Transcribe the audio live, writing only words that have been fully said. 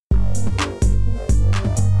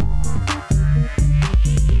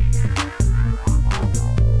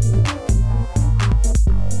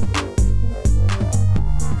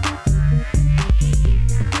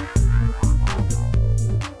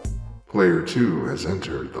2 has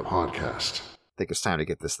entered the podcast. I think it's time to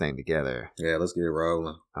get this thing together. Yeah, let's get it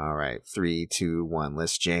rolling. All right, 3, 2, 1,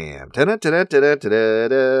 let's jam.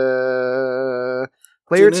 Ta-da-ta-da-ta-da-ta-da-ta-da.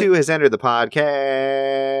 Player 2 has entered the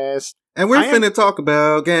podcast. And we're finna talk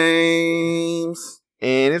about games.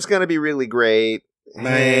 And it's going to be really great.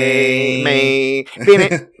 May.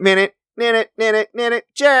 Minute,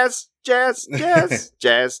 jazz.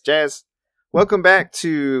 Welcome back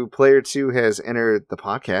to Player 2 has entered the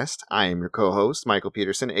podcast. I am your co-host, Michael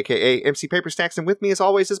Peterson, a.k.a. MC Paper Stacks, and with me, as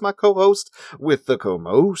always, is my co-host with the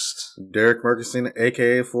co-most, Derek Murkison,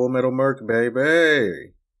 a.k.a. Full Metal Merc,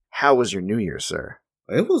 baby. How was your New Year, sir?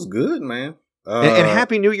 It was good, man. And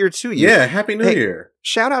Happy New Year to you. Yeah, Happy New Year.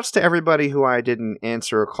 Shout outs to everybody who I didn't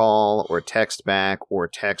answer a call or text back or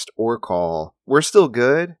text or call. We're still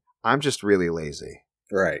good. I'm just really lazy.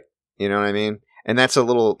 Right. You know what I mean? And that's a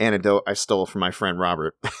little anecdote I stole from my friend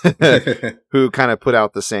Robert, who kind of put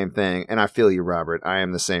out the same thing. And I feel you, Robert. I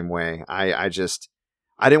am the same way. I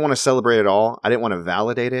didn't want to celebrate it all. I didn't want to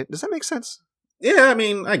validate it. Does that make sense? Yeah, I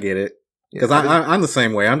mean, I get it. Because I'm the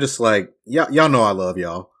same way. I'm just like, y'all know I love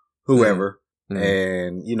y'all, whoever. Mm-hmm.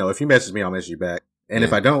 And, you know, if you message me, I'll message you back. And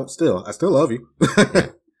if I don't, I still love you.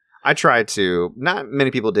 I tried to. Not many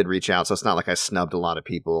people did reach out, so it's not like I snubbed a lot of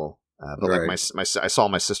people. But right. Like I saw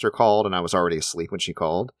my sister called, and I was already asleep when she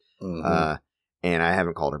called. Mm-hmm. And I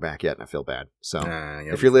haven't called her back yet, and I feel bad. So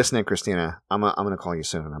if you're listening, Christina, I'm gonna call you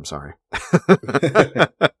soon. I'm sorry.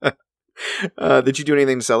 Did you do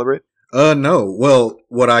anything to celebrate? No. Well,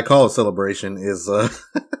 what I call a celebration is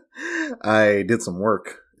I did some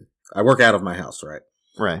work. I work out of my house, right?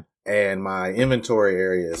 Right. And my inventory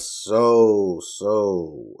area is so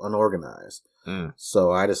unorganized. Mm.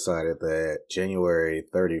 So I decided that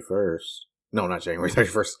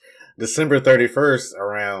December 31st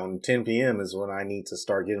around 10 p.m. is when I need to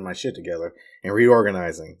start getting my shit together and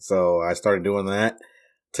reorganizing. So I started doing that,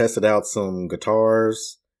 tested out some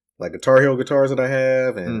guitars, like Guitar Hero guitars that I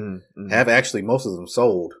have, and have actually most of them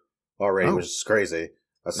sold already, which is crazy.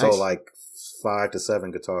 I sold like 5 to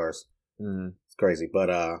 7 guitars. It's crazy. But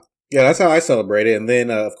yeah, that's how I celebrate it. And then,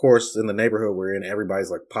 of course, in the neighborhood we're in, everybody's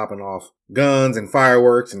like popping off guns and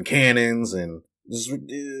fireworks and cannons, and it's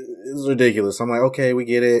ridiculous. I'm like, okay, we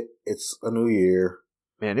get it. It's a new year.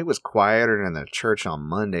 Man, it was quieter than the church on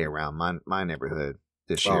Monday around my neighborhood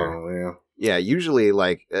this year. Oh, yeah. Yeah, usually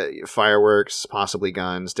like fireworks, possibly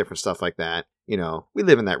guns, different stuff like that. You know, we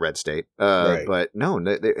live in that red state. Right. But no,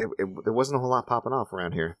 there wasn't a whole lot popping off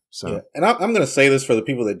around here. So, yeah. And I'm going to say this for the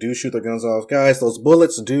people that do shoot their guns off. Guys, those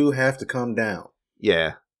bullets do have to come down.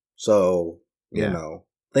 Yeah. So, you know,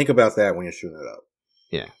 think about that when you're shooting it up.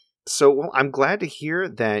 Yeah. So I'm glad to hear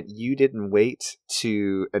that you didn't wait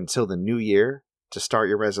until the new year to start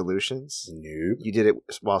your resolutions. Nope. You did it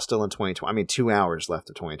while still in 2020. I mean, 2 hours left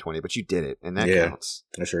of 2020, but you did it, and that counts.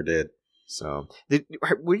 I sure did. So,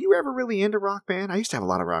 were you ever really into Rock Band? I used to have a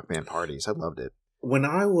lot of Rock Band parties. I loved it. When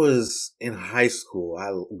I was in high school,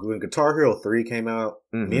 when Guitar Hero 3 came out,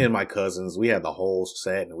 me and my cousins, we had the whole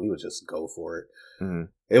set, and we would just go for it. Mm-hmm.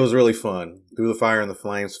 It was really fun. Through the Fire and the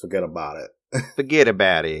Flames, forget about it. Forget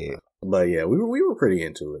about it. But yeah, we were pretty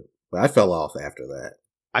into it. But I fell off after that.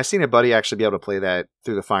 I seen a buddy actually be able to play that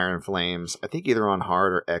Through the Fire and Flames, I think either on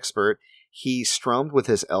hard or expert. He strummed with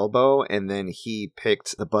his elbow, and then he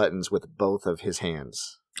picked the buttons with both of his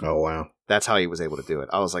hands. Oh, wow. That's how he was able to do it.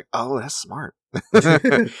 I was like, oh, that's smart.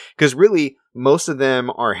 Because really, most of them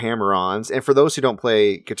are hammer-ons. And for those who don't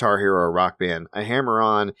play Guitar Hero or Rock Band, a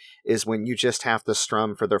hammer-on is when you just have to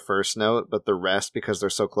strum for the first note, but the rest, because they're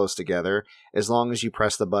so close together, as long as you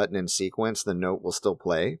press the button in sequence, the note will still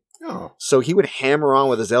play. Oh. So he would hammer on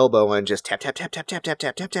with his elbow and just tap, tap, tap, tap, tap, tap,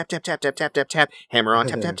 tap, tap, tap, tap, tap, tap, tap, tap, tap, hammer on,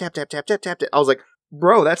 tap, tap, tap, tap, tap, tap, tap, tap. I was like,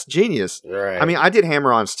 bro, that's genius. Right. I mean, I did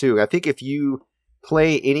hammer-ons too. I think if you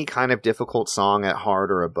play any kind of difficult song at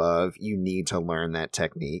hard or above, you need to learn that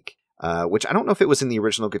technique, which I don't know if it was in the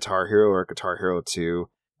original Guitar Hero or Guitar Hero 2,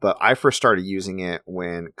 but I first started using it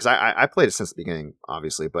because I played it since the beginning,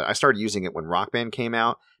 obviously, but I started using it when Rock Band came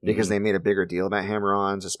out because they made a bigger deal about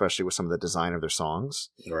hammer-ons, especially with some of the design of their songs.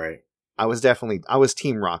 Right. I was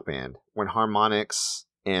Team Rock Band. When Harmonix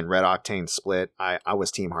and Red Octane split, I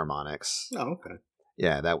was Team Harmonix. Oh, okay.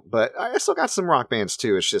 Yeah, but I still got some Rock Bands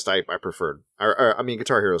too. It's just I preferred, I mean,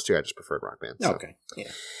 Guitar Heroes too. I just preferred Rock Bands. So. Okay. Yeah.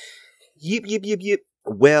 Yep.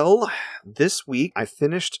 Well, this week I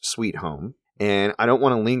finished Sweet Home, and I don't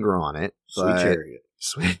want to linger on it. Sweet Chariot.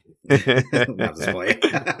 Sweet. Not just playing.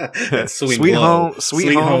 Sweet Home.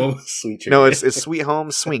 Sweet Home. Sweet Chariot. No, it's Sweet Home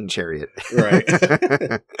Swing Chariot. Right.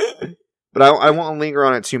 But I won't linger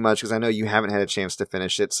on it too much because I know you haven't had a chance to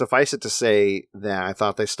finish it. Suffice it to say that I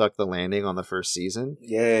thought they stuck the landing on the first season.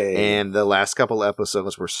 Yay. And the last couple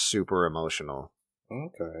episodes were super emotional.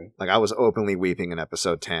 Okay. Like, I was openly weeping in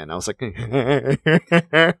episode 10. I was like,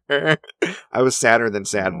 I was sadder than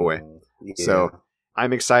Sad Boy. Yeah. So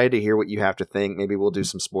I'm excited to hear what you have to think. Maybe we'll do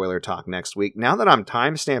some spoiler talk next week. Now that I'm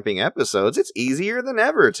timestamping episodes, it's easier than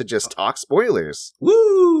ever to just talk spoilers.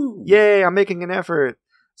 Woo! Yay, I'm making an effort.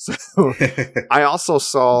 So I also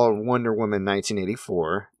saw Wonder Woman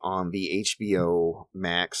 1984 on the HBO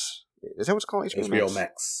Max. Is that what's called? HBO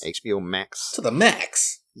Max. HBO Max. To the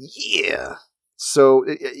max. Yeah. So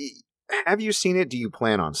have you seen it? Do you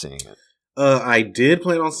plan on seeing it? I did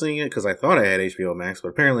plan on seeing it because I thought I had HBO Max, but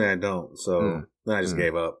apparently I don't. So then I just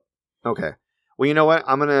gave up. Okay. Well, you know what?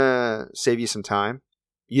 I'm going to save you some time.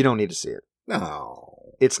 You don't need to see it.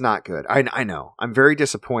 No. It's not good. I know. I'm very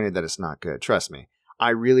disappointed that it's not good. Trust me. I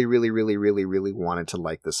really, really, really, really, really wanted to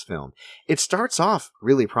like this film. It starts off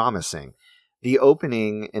really promising. The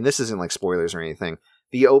opening, and this isn't like spoilers or anything,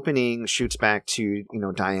 the opening shoots back to,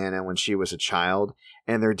 Diana when she was a child,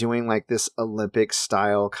 and they're doing like this Olympic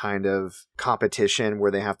style kind of competition where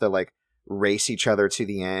they have to like race each other to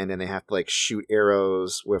the end, and they have to like shoot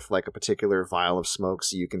arrows with like a particular vial of smoke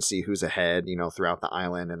so you can see who's ahead, throughout the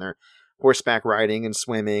island, and they're horseback riding and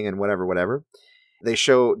swimming and whatever. They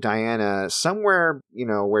show Diana somewhere,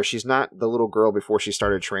 where she's not the little girl before she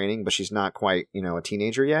started training, but she's not quite, a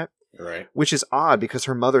teenager yet. Right. Which is odd because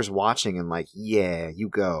her mother's watching and like, yeah, you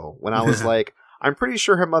go. When I was like, I'm pretty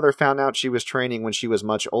sure her mother found out she was training when she was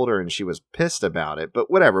much older and she was pissed about it.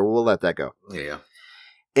 But whatever, we'll let that go. Yeah.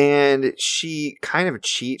 And she kind of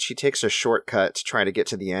cheats. She takes a shortcut to try to get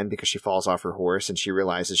to the end because she falls off her horse and she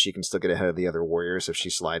realizes she can still get ahead of the other warriors if she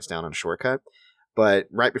slides down on a shortcut. But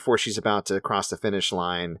right before she's about to cross the finish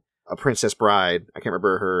line, a Princess Bride, I can't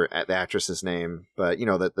remember the actress's name, but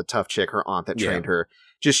the tough chick, her aunt that trained her,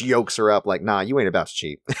 just yokes her up like, nah, you ain't about to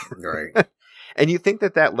cheat. Right. And you think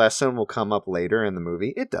that lesson will come up later in the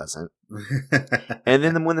movie. It doesn't. And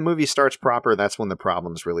then when the movie starts proper, that's when the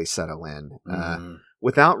problems really settle in.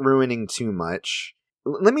 Without ruining too much,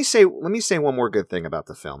 let me say one more good thing about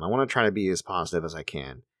the film. I want to try to be as positive as I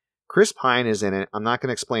can. Chris Pine is in it. I'm not going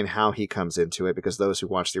to explain how he comes into it because those who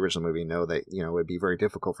watched the original movie know that, it would be very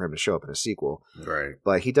difficult for him to show up in a sequel. Right.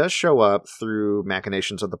 But he does show up through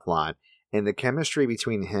machinations of the plot, and the chemistry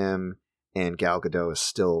between him and Gal Gadot is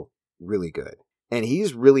still really good. And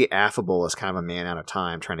he's really affable as kind of a man out of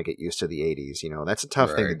time trying to get used to the 80s. That's a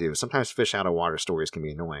tough thing to do. Sometimes fish out of water stories can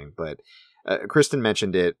be annoying, but Kristen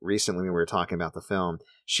mentioned it recently when we were talking about the film.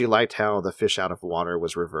 She liked how the fish out of water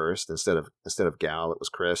was reversed. Instead of Gal, it was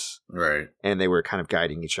Chris. Right. And they were kind of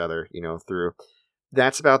guiding each other, through.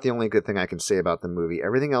 That's about the only good thing I can say about the movie.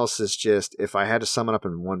 Everything else is just, if I had to sum it up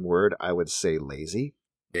in one word, I would say lazy.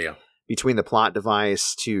 Yeah. Between the plot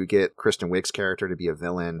device to get Kristen Wiig's character to be a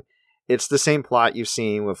villain, it's the same plot you've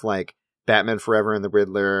seen with like Batman Forever and the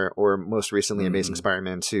Riddler, or most recently Amazing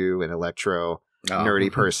Spider-Man 2 and Electro.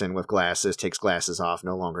 Nerdy person with glasses, takes glasses off,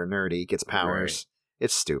 no longer nerdy, gets powers. Right.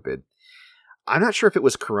 It's stupid. I'm not sure if it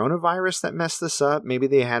was coronavirus that messed this up. Maybe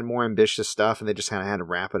they had more ambitious stuff and they just kind of had to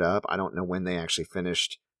wrap it up. I don't know when they actually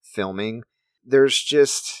finished filming. There's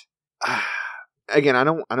just again, I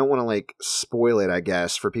don't want to like spoil it, I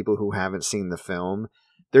guess, for people who haven't seen the film.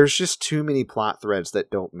 There's just too many plot threads that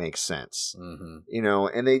don't make sense.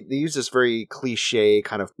 And they use this very cliche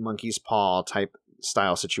kind of monkey's paw type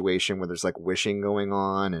style situation where there's like wishing going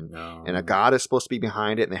on and a god is supposed to be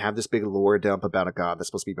behind it, and they have this big lore dump about a god that's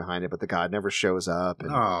supposed to be behind it, but the god never shows up.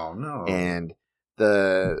 And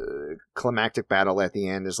the climactic battle at the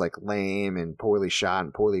end is like lame and poorly shot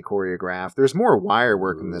and poorly choreographed. There's more wire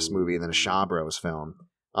work in this movie than a Shaw Bros film.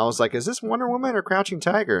 I was like, is this Wonder Woman or Crouching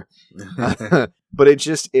Tiger? But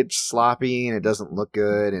it's sloppy and it doesn't look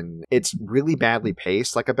good, and it's really badly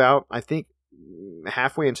paced. Like about, I think,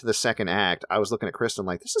 halfway into the second act, I was looking at Kristen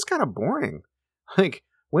like, this is kind of boring. Like,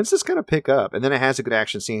 when's this going to pick up? And then it has a good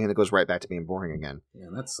action scene and it goes right back to being boring again. Yeah,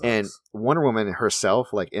 that sucks. And Wonder Woman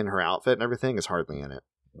herself, like in her outfit and everything, is hardly in it.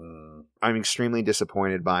 I'm extremely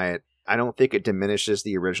disappointed by it. I don't think it diminishes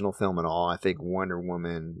the original film at all. I think Wonder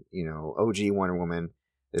Woman, OG Wonder Woman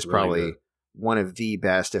is really probably good. One of the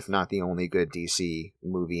best, if not the only good DC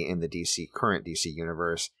movie in the current DC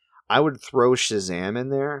universe. I would throw Shazam in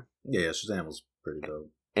there. Yeah, Shazam was pretty dope.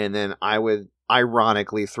 And then I would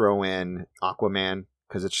ironically throw in Aquaman,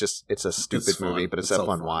 because it's a stupid movie, but it's a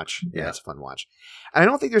fun watch. Yeah, it's a fun watch. And I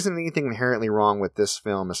don't think there's anything inherently wrong with this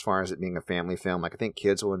film as far as it being a family film. Like, I think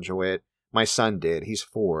kids will enjoy it. My son did. He's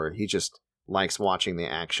 4. He just likes watching the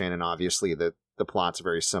action, and obviously the plot's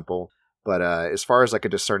very simple. But as far as like a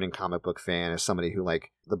discerning comic book fan, as somebody who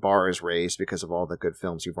like the bar is raised because of all the good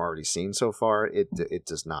films you've already seen so far, it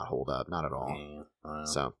does not hold up, not at all. Wow.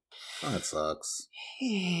 So that sucks.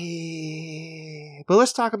 But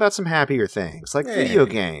let's talk about some happier things, like video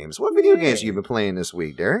games. What video games have you been playing this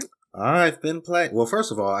week, Derek? I've been playing. Well,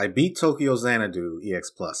 first of all, I beat Tokyo Xanadu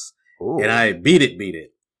EX Plus, Ooh. and I beat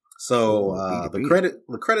it. So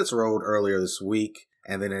the credits rolled earlier this week,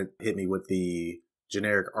 and then it hit me with the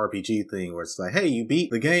generic RPG thing where it's like, hey, you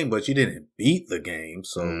beat the game, but you didn't beat the game.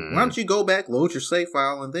 So why don't you go back, load your save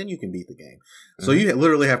file, and then you can beat the game. So you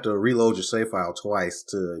literally have to reload your save file twice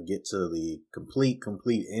to get to the complete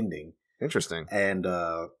ending. Interesting. And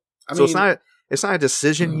so it's not a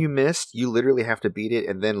decision you missed. You literally have to beat it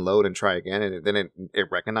and then load and try again, and then it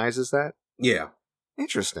recognizes that. Yeah.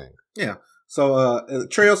 Interesting. Yeah. So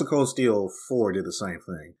Trails of Cold Steel 4 did the same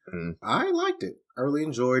thing. I liked it. I really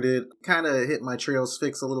enjoyed it. Kind of hit my Trails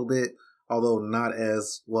fix a little bit, although not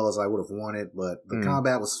as well as I would have wanted. But the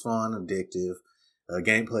combat was fun, addictive. The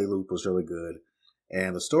gameplay loop was really good.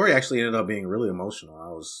 And the story actually ended up being really emotional. I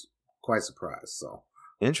was quite surprised. So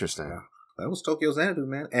interesting. Yeah, that was Tokyo Xanadu,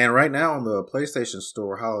 man. And right now on the PlayStation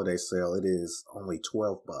Store holiday sale, it is only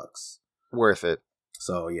 $12. Worth it.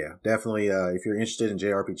 So yeah, definitely if you're interested in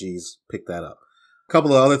JRPGs, pick that up. A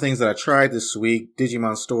couple of other things that I tried this week: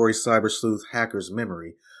 Digimon Story Cyber Sleuth Hacker's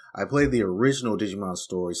Memory. I played the original Digimon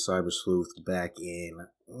Story Cyber Sleuth back in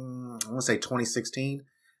I want to say 2016.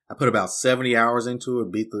 I put about 70 hours into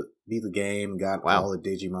it, beat the game, got all the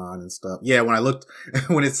Digimon and stuff. Yeah, when I looked,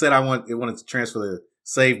 when it said it wanted to transfer the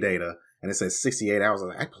save data, and it said 68 hours, I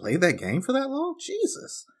was like, I played that game for that long?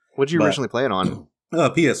 Jesus. What did you originally play it on?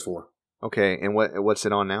 PS4. Okay, and what's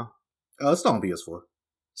it on now? It's on PS4.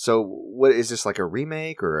 So, what is this, like a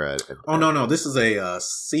remake or a no. This is a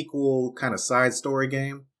sequel kind of side story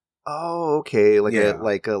game. Oh, okay,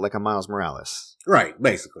 like a Miles Morales. Right,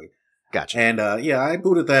 basically. Gotcha. And I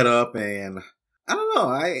booted that up, and I don't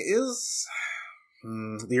know.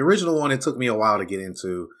 The original one, it took me a while to get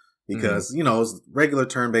into because it was regular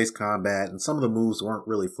turn-based combat, and some of the moves weren't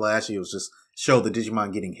really flashy. It was just show the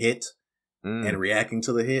Digimon getting hit and reacting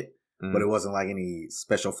to the hit. But it wasn't like any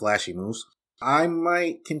special flashy moves. I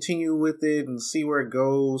might continue with it and see where it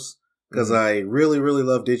goes because I really, really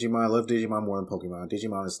love Digimon. I love Digimon more than Pokemon.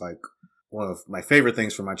 Digimon is like one of my favorite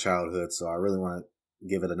things from my childhood, so I really want to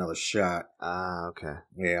give it another shot. Ah, okay.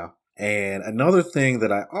 Yeah. And another thing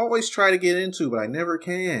that I always try to get into, but I never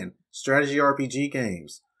can, strategy RPG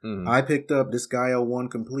games. I picked up Disgaea 1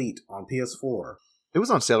 Complete on PS4. It was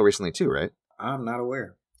on sale recently too, right? I'm not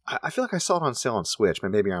aware. I feel like I saw it on sale on Switch, but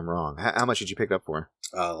maybe I'm wrong. How much did you pick it up for?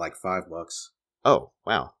 Like $5. Oh,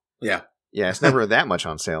 wow. Yeah. Yeah, it's never that much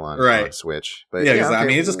on sale on Switch. But yeah, because I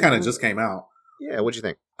mean, it just kind of just came out. Yeah, what'd you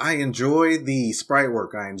think? I enjoy the sprite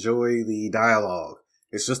work. I enjoy the dialogue.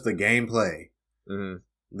 It's just the gameplay.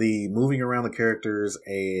 The moving around the characters,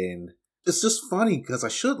 and it's just funny because I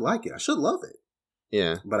should like it. I should love it.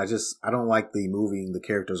 Yeah. But I don't like the moving the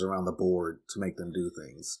characters around the board to make them do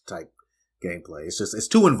things type gameplay. It's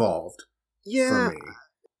too involved for me.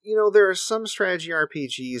 There are some strategy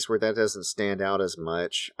RPGs where that doesn't stand out as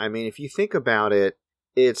much. I mean, if you think about it,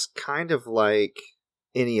 it's kind of like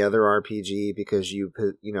any other RPG because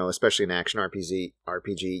especially an action RPG,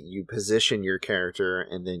 you position your character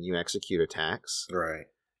and then you execute attacks. Right.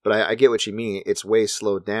 But I get what you mean. It's way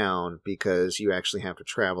slowed down because you actually have to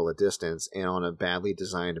travel a distance, and on a badly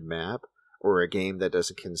designed map or a game that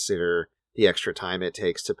doesn't consider the extra time it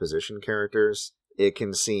takes to position characters, it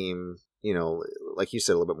can seem, like you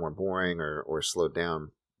said, a little bit more boring or slowed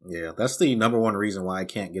down. Yeah, that's the number one reason why I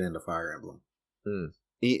can't get into Fire Emblem. Have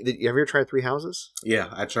you ever tried Three Houses? Yeah,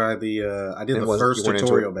 I tried I did the first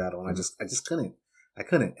tutorial battle, and I just couldn't. I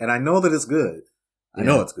couldn't. And I know that it's good. I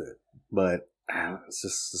know it's good, but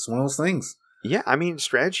it's one of those things. Yeah, I mean,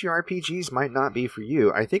 strategy RPGs might not be for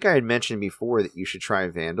you. I think I had mentioned before that you should try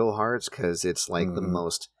Vandal Hearts because it's like the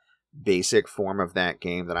most basic form of that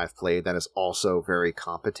game that I've played that is also very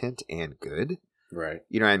competent and good. Right.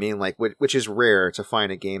 You know what I mean? Like, which is rare to find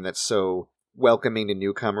a game that's so welcoming to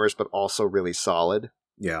newcomers, but also really solid.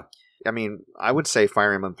 Yeah. I mean, I would say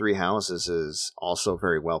Fire Emblem Three Houses is also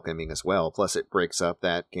very welcoming as well. Plus, it breaks up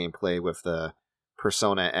that gameplay with the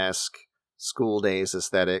Persona-esque school days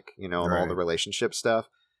aesthetic, and all the relationship stuff.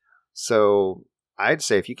 So I'd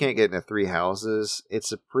say if you can't get into Three Houses,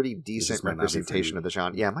 it's a pretty decent representation of the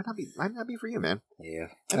genre. Yeah, it might not be for you, man. Yeah,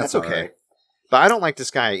 and that's okay. Right. But I don't like this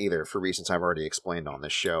guy either for reasons I've already explained on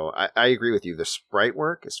this show. I agree with you. The sprite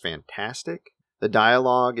work is fantastic. The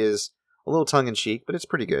dialogue is a little tongue-in-cheek, but it's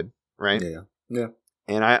pretty good, right? Yeah.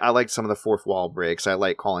 And I like some of the fourth wall breaks. I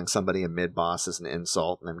like calling somebody a mid-boss as an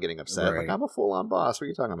insult and them getting upset. Right. Like, I'm a full-on boss. What are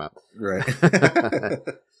you talking about? Right.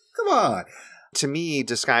 Come on. To me,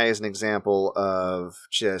 Disgaea is an example of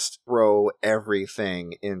just throw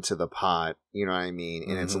everything into the pot. You know what I mean?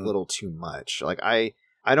 And it's a little too much. Like, I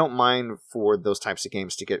don't mind for those types of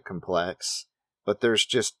games to get complex, but there's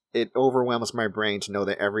just, it overwhelms my brain to know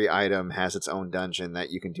that every item has its own dungeon that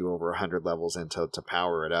you can do over 100 levels into to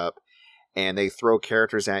power it up. And they throw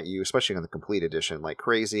characters at you, especially on the complete edition, like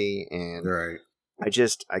crazy. And Right.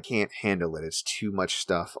 I can't handle it. It's too much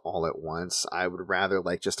stuff all at once. I would rather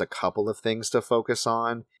like just a couple of things to focus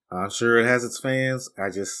on. I'm sure it has its fans. I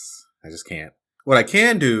just can't. What I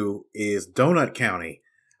can do is Donut County.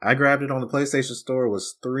 I grabbed it on the PlayStation Store. It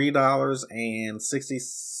was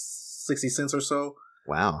 $3.60 or so.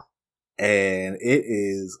 Wow. And it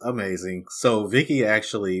is amazing. So Vicky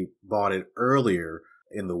actually bought it earlier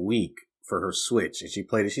in the week for her Switch, and she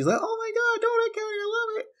played it. She's like, "Oh my god, Donut County, I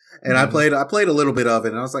love it!" And I played a little bit of it,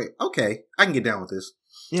 and I was like, "Okay, I can get down with this."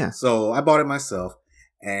 Yeah. So I bought it myself,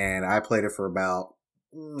 and I played it for about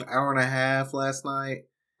an hour and a half last night,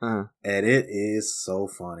 and it is so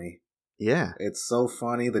funny. Yeah. It's so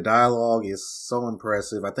funny. The dialogue is so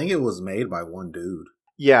impressive. I think it was made by one dude.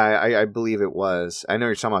 Yeah, I believe it was. I know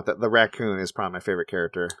you're talking about the raccoon is probably my favorite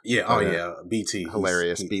character. Yeah, oh yeah, BT.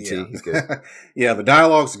 Hilarious. BT, he's good. Yeah, the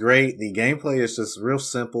dialogue's great. The gameplay is just real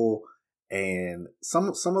simple, and some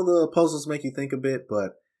of the puzzles make you think a bit,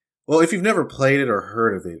 but, well, if you've never played it or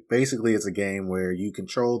heard of it, basically it's a game where you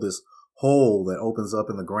control this hole that opens up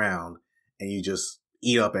in the ground, and you just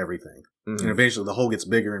eat up everything. And eventually the hole gets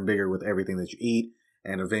bigger and bigger with everything that you eat,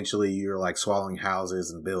 and eventually you're like swallowing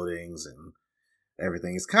houses and buildings and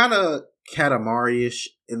everything. It's kind of Katamari-ish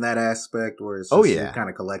in that aspect, where it's just you're kind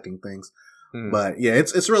of collecting things. But yeah,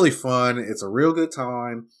 it's really fun. It's a real good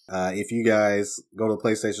time. If you guys go to the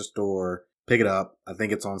PlayStation Store, pick it up. I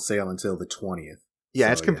think it's on sale until the 20th. Yeah,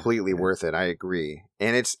 So, it's completely worth it. I agree.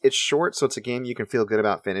 And it's short, so it's a game you can feel good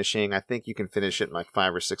about finishing. I think you can finish it in like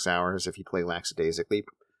 5 or 6 hours if you play lackadaisically.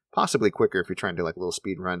 Possibly quicker if you're trying to do like a little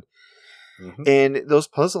speed run. And those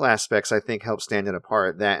puzzle aspects, I think, help stand it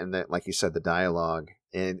apart. That and that, like you said, the dialogue.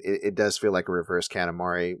 And it does feel like a reverse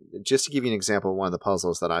Katamari. Just to give you an example of one of the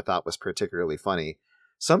puzzles that I thought was particularly funny.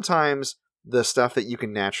 Sometimes the stuff that you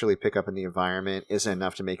can naturally pick up in the environment isn't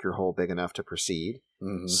enough to make your hole big enough to proceed.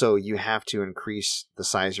 So you have to increase the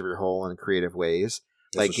size of your hole in creative ways.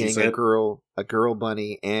 Like getting a girl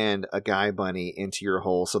bunny and a guy bunny into your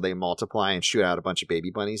hole so they multiply and shoot out a bunch of baby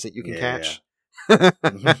bunnies that you can catch.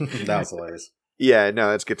 That was hilarious. Yeah,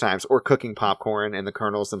 no, it's good times. Or cooking popcorn and the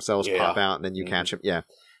kernels themselves pop out and then you catch them. Yeah.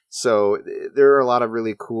 So there are a lot of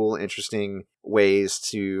really cool, interesting ways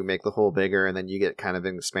to make the hole bigger, and then you get kind of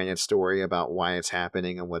an expanded story about why it's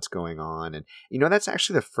happening and what's going on. And that's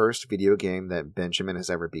actually the first video game that Benjamin has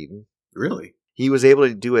ever beaten. Really? He was able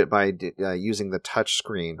to do it by using the touch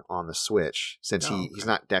screen on the Switch, since he's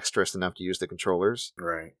not dexterous enough to use the controllers.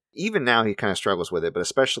 Right. Even now, he kind of struggles with it, but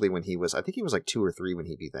especially when I think he was like 2 or 3 when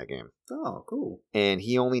he beat that game. Oh, cool. And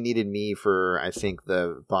he only needed me for, I think,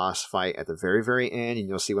 the boss fight at the very, very end, and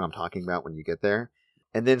you'll see what I'm talking about when you get there.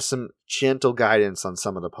 And then some gentle guidance on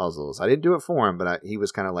some of the puzzles. I didn't do it for him, but he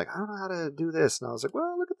was kind of like, I don't know how to do this. And I was like,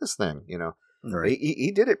 well, look at this thing, Right.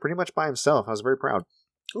 He did it pretty much by himself. I was very proud.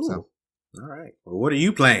 Cool. So. All right. Well, what are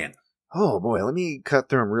you playing? Oh boy, let me cut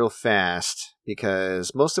through them real fast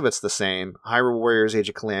because most of it's the same. Hyrule Warriors Age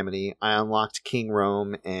of Calamity. I unlocked King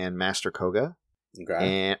Rome and Master Koga. Okay.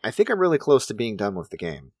 And I think I'm really close to being done with the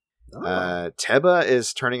game. Teba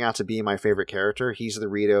is turning out to be my favorite character. He's the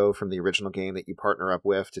Rito from the original game that you partner up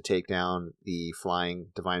with to take down the flying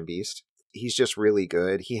divine beast. He's just really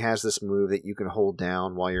good. He has this move that you can hold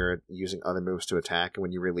down while you're using other moves to attack, and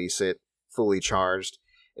when you release it fully charged,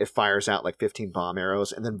 it fires out like 15 bomb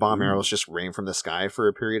arrows, and then bomb arrows just rain from the sky for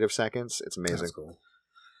a period of seconds. It's amazing. That's cool.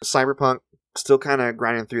 Cyberpunk, still kind of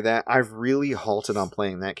grinding through that. I've really halted on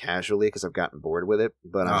playing that casually because I've gotten bored with it,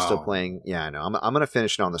 but I'm still playing. Yeah, I know. I'm going to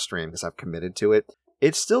finish it on the stream because I've committed to it.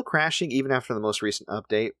 It's still crashing even after the most recent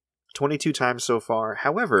update. 22 times so far.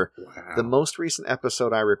 However, the most recent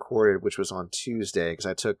episode I recorded, which was on Tuesday, because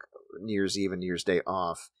I took New Year's Eve and New Year's Day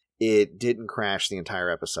off, it didn't crash the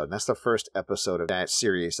entire episode. And that's the first episode of that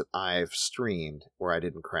series that I've streamed where I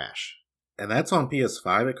didn't crash. And that's on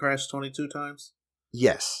PS5, it crashed 22 times?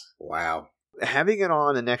 Yes. Wow. Having it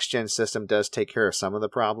on a next-gen system does take care of some of the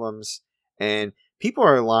problems. And people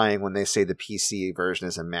are lying when they say the PC version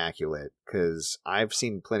is immaculate, because I've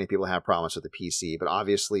seen plenty of people have problems with the PC, but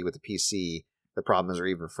obviously with the PC, the problems are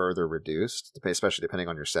even further reduced, especially depending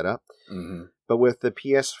on your setup. Mm-hmm. But with the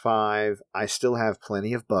PS5, I still have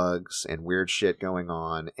plenty of bugs and weird shit going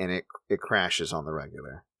on, and it crashes on the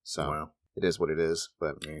regular. So Wow. it is what it is.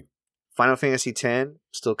 But Yeah. Final Fantasy X,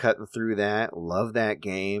 still cutting through that. Love that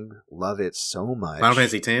game. Love it so much. Final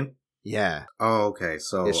Fantasy X? Yeah. Oh, okay.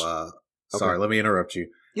 So, sorry, let me interrupt you.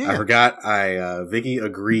 Yeah. I forgot Vicky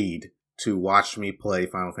agreed to watch me play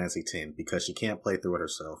Final Fantasy X because she can't play through it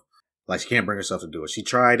herself. Like, she can't bring herself to do it. She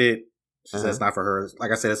tried it. She said it's not for her.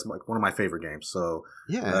 Like I said, it's like one of my favorite games. So,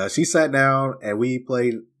 Yeah. she sat down and we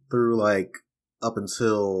played through, like, up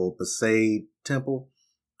until Besaid Temple.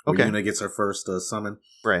 Where Okay. Yuna gets her first summon.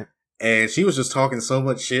 Right. And she was just talking so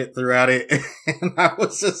much shit throughout it. And I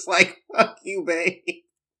was just like, fuck you, babe.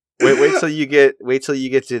 Wait till you get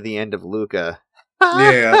to the end of Luca.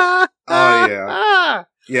 Yeah. Oh, yeah.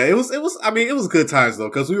 Yeah, it was good times though,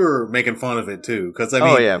 because we were making fun of it too. Because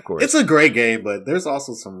Oh yeah, of course. it's a great game, but there's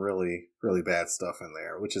also some really, really bad stuff in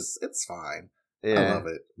there, it's fine. Yeah. I love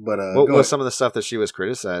it. But what was some of the stuff that she was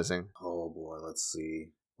criticizing? Oh boy, let's see.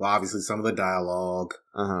 Well, obviously some of the dialogue.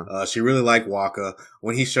 Uh-huh. She really liked Waka.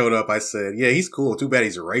 When he showed up, I said, "Yeah, he's cool. Too bad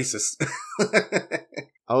he's a racist."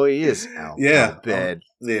 Oh, he is. Yeah, Albed.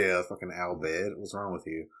 Yeah, fucking Albed. What's wrong with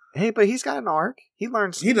you? Hey, but he's got an arc. He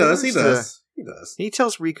learns. He does. He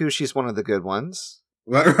tells Riku she's one of the good ones.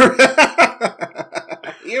 You're one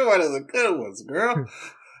of the good ones, girl.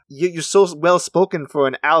 You're so well spoken for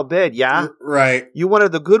an Albed, yeah. Right. You one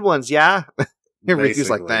of the good ones, yeah. And Riku's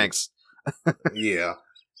like, Basically. thanks. Yeah.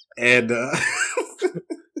 And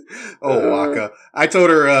Waka. I told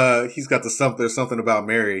her he's got there's something about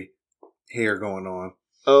Mary hair going on.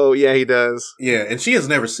 Oh yeah, he does. Yeah, and she has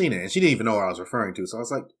never seen it, and she didn't even know what I was referring to. So I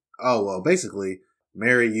was like, oh well, basically,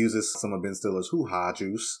 Mary uses some of Ben Stiller's hoo-ha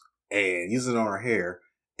juice and uses it on her hair,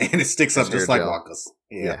 and it sticks up It's just hair like gel. Waka's.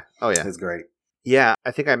 Yeah. Oh yeah. It's great. Yeah,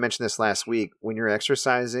 I think I mentioned this last week. When you're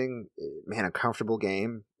exercising, man, a comfortable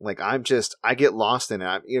game. Like I get lost in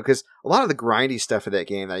it. Because a lot of the grindy stuff of that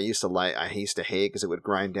game that I used to hate because it would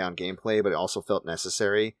grind down gameplay, but it also felt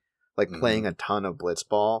necessary. Like playing a ton of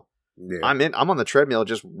Blitzball. Yeah. I'm on the treadmill,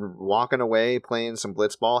 just walking away, playing some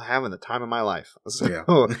Blitzball, having the time of my life. So Yeah.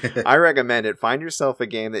 I recommend it. Find yourself a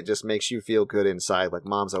game that just makes you feel good inside, like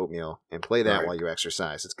Mom's Oatmeal, and play that Right. while you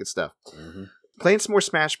exercise. It's good stuff. Mm-hmm. Playing some more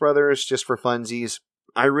Smash Brothers just for funsies.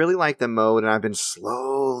 I really like the mode, and I've been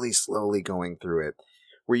slowly going through it,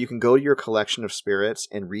 where you can go to your collection of spirits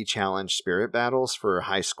and re-challenge spirit battles for a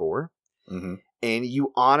high score, Mm-hmm. and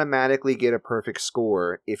you automatically get a perfect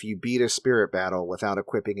score if you beat a spirit battle without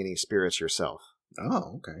equipping any spirits yourself.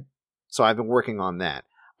 Oh, okay. So I've been working on that.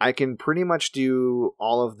 I can pretty much do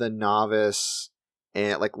all of the novice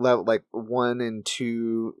and like 1 and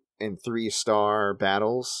 2 and 3 star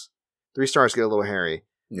battles. 3 stars get a little hairy.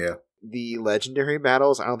 Yeah. The legendary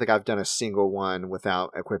battles, I don't think I've done a single one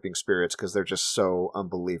without equipping spirits because they're just so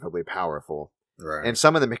unbelievably powerful. Right. And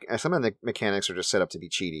some of the mechanics are just set up to be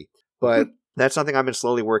cheaty. But that's something I've been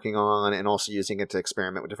slowly working on, and also using it to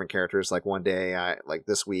experiment with different characters. Like one day,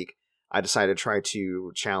 this week, I decided to try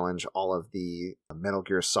to challenge all of the Metal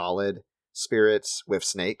Gear Solid spirits with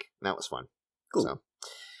Snake, and that was fun. Cool. So,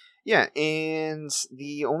 yeah, and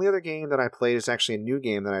the only other game that I played is actually a new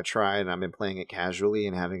game that I tried, and I've been playing it casually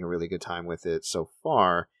and having a really good time with it so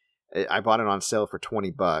far. I bought it on sale for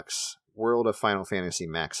 $20. World of Final Fantasy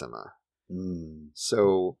Maxima.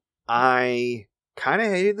 So I kind of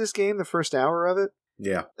hated this game the first hour of it.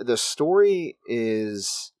 Yeah. The story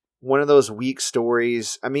is one of those weak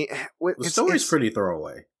stories. I mean, The story's pretty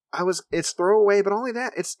throwaway. It's throwaway, but only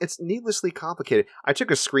that. It's needlessly complicated. I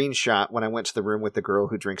took a screenshot when I went to the room with the girl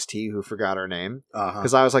who drinks tea, who forgot her name,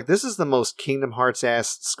 because I was like, "This is the most Kingdom Hearts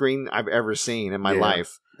ass screen I've ever seen in my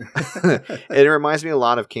life." It reminds me a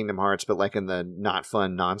lot of Kingdom Hearts, but like in the not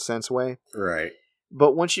fun nonsense way. Right.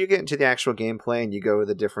 But once you get into the actual gameplay and you go to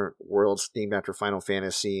the different worlds themed after Final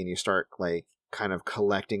Fantasy, and you start like kind of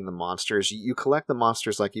collecting the monsters, you collect the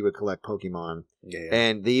monsters like you would collect Pokemon. Yeah.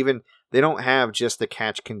 And they don't have just the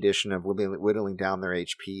catch condition of whittling down their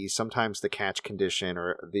HP. Sometimes the catch condition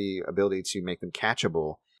or the ability to make them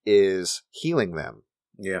catchable is healing them.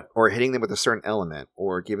 Yeah. Or hitting them with a certain element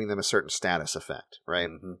or giving them a certain status effect, right?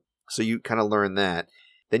 Mm-hmm. So you kind of learn that.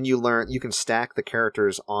 Then you can stack the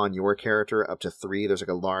characters on your character up to 3. There's like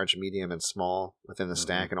a large, medium, and small within the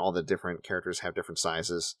stack, and all the different characters have different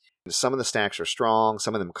sizes. Some of the stacks are strong,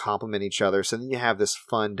 some of them complement each other. So then you have this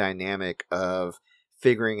fun dynamic of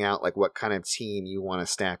figuring out like what kind of team you want to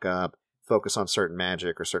stack up, focus on certain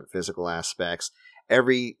magic or certain physical aspects.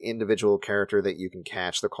 Every individual character that you can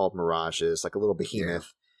catch, they're called mirages, like a little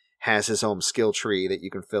behemoth, has his own skill tree that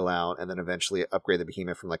you can fill out and then eventually upgrade the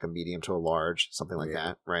behemoth from like a medium to a large, something like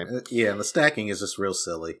that, right? Yeah, and the stacking is just real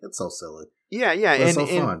silly. It's so silly. Yeah, But it's so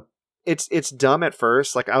fun. It's dumb at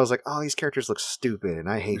first. Like I was like, oh, these characters look stupid and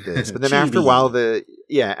I hate this. But then Chibi.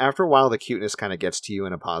 after a while the cuteness kind of gets to you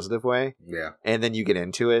in a positive way. Yeah. And then you get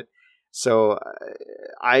into it. So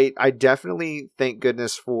I definitely thank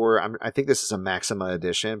goodness for I think this is a Maxima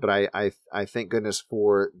edition, but I thank goodness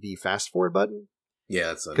for the fast forward button.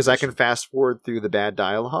 Yeah, because I can fast forward through the bad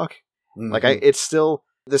dialogue. Mm-hmm. Like it's still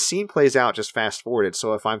the scene plays out just fast forwarded.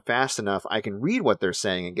 So if I'm fast enough, I can read what they're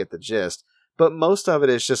saying and get the gist. But most of it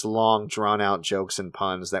is just long, drawn out jokes and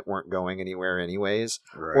puns that weren't going anywhere anyways,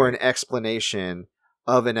 or an explanation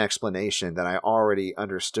of an explanation that I already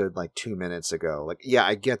understood like 2 minutes ago. Like, yeah,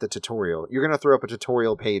 I get the tutorial. You're gonna throw up a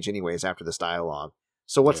tutorial page anyways after this dialogue.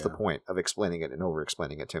 So what's the point of explaining it and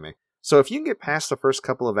over-explaining it to me? So if you can get past the first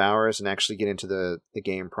couple of hours and actually get into the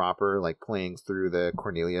game proper, like playing through the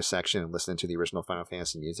Cornelia section and listening to the original Final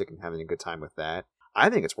Fantasy music and having a good time with that, I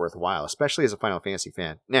think it's worthwhile, especially as a Final Fantasy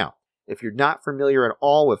fan. Now, if you're not familiar at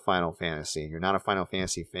all with Final Fantasy and you're not a Final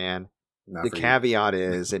Fantasy fan, the caveat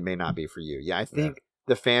is it may not be for you. Yeah, I think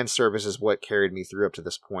the fan service is what carried me through up to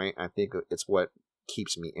this point. I think it's what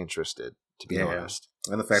keeps me interested, to be honest.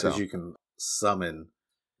 And the fact that you can summon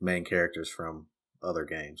main characters from other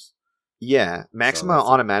games. Yeah, Maxima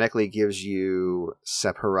automatically gives you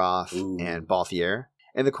Sephiroth and Balthier.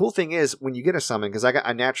 And the cool thing is, when you get a summon, because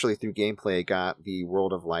I naturally through gameplay got the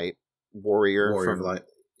World of Light Warrior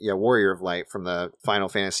of Light from the Final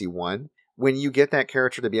Fantasy 1. When you get that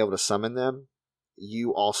character to be able to summon them,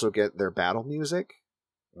 you also get their battle music.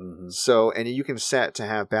 Mm-hmm. So, and you can set to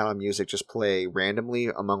have battle music just play randomly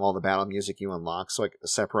among all the battle music you unlock. So like a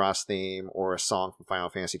Sephiroth's theme or a song from Final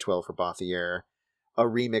Fantasy 12 for Balthier, a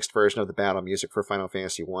remixed version of the battle music for Final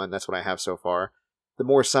Fantasy 1. That's what I have so far. The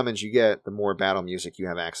more summons you get, the more battle music you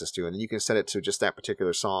have access to. And then you can set it to just that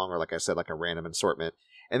particular song or like I said, like a random assortment.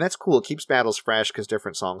 And that's cool. It keeps battles fresh because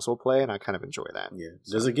different songs will play and I kind of enjoy that. Yeah.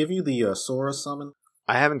 So. Does it give you the Sora summon?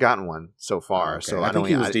 I haven't gotten one so far. Okay. So I think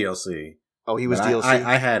he was DLC. Oh, he was but DLC?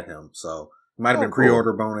 I had him, so it might have been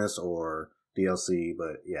pre-order bonus or DLC,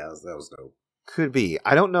 but yeah, that was dope. Could be.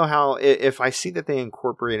 I don't know how. If I see that they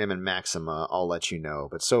incorporate him in Maxima, I'll let you know.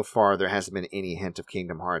 But so far, there hasn't been any hint of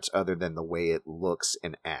Kingdom Hearts other than the way it looks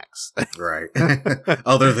and acts. Right.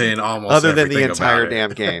 Other than the entire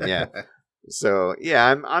damn game, yeah. So,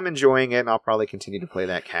 yeah, I'm enjoying it, and I'll probably continue to play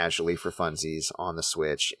that casually for funsies on the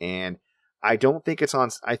Switch. And I don't think it's on.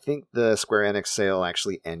 I think the Square Enix sale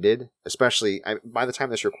actually ended, especially by the time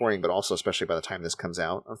this recording, but also especially by the time this comes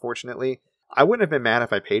out, unfortunately. I wouldn't have been mad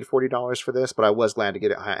if I paid $40 for this, but I was glad to get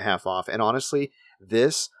it half off. And honestly,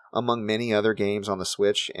 this, among many other games on the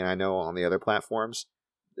Switch, and I know on the other platforms,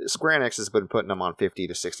 Square Enix has been putting them on 50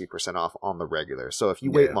 to 60% off on the regular. So if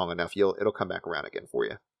you wait long enough, it'll come back around again for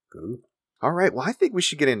you. Cool. All right, well, I think we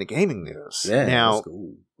should get into gaming news. Yeah, now,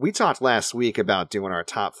 we talked last week about doing our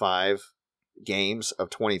top 5 games of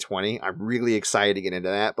 2020. I'm really excited to get into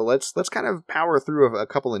that, but let's kind of power through a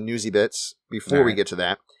couple of newsy bits before we get to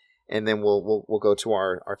that, and then we'll go to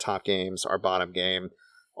our top games, our bottom game,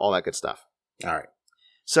 all that good stuff. All right.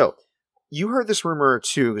 So you heard this rumor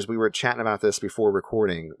too, because we were chatting about this before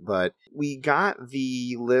recording, but we got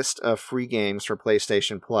the list of free games for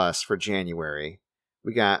PlayStation Plus for January.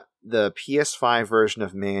 We got the PS5 version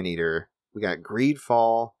of Maneater. We got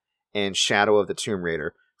Greedfall and Shadow of the Tomb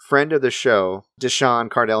Raider. Friend of the show, Deshaun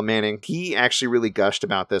Cardell Manning, he actually really gushed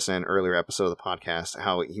about this in an earlier episode of the podcast,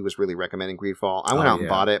 how he was really recommending Greedfall. I went out and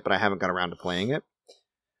bought it, but I haven't got around to playing it.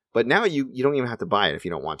 But now you don't even have to buy it if you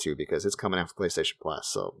don't want to, because it's coming out for PlayStation Plus,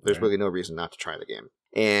 so there's really no reason not to try the game.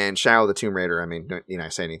 And Shadow of the Tomb Raider, I mean, don't I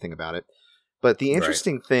say anything about it. But the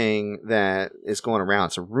interesting thing that is going around,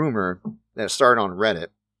 it's a rumor that started on Reddit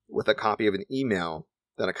with a copy of an email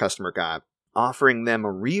that a customer got offering them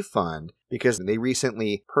a refund because they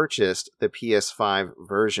recently purchased the PS5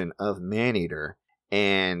 version of Maneater,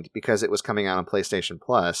 and because it was coming out on PlayStation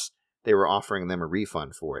Plus, they were offering them a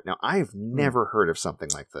refund for it. Now, I've never heard of something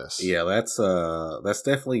like this. Yeah, that's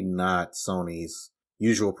definitely not Sony's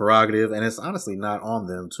usual prerogative, and it's honestly not on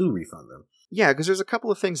them to refund them. Yeah, because there's a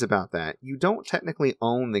couple of things about that. You don't technically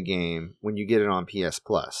own the game when you get it on PS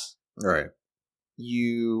Plus. Right.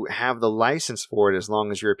 You have the license for it as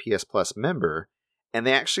long as you're a PS Plus member, and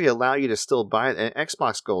they actually allow you to still buy it. And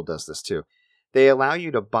Xbox Gold does this too. They allow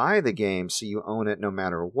you to buy the game so you own it no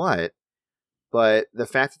matter what, but the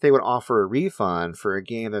fact that they would offer a refund for a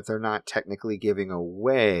game that they're not technically giving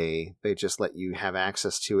away, they just let you have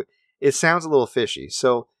access to it. it sounds a little fishy.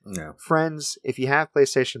 So, No. friends, if you have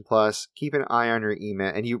PlayStation Plus, keep an eye on your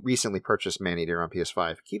email, and you recently purchased Maneater on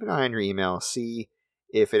PS5, keep an eye on your email, see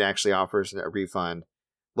if it actually offers a refund.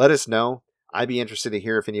 Let us know. I'd be interested to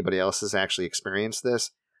hear if anybody else has actually experienced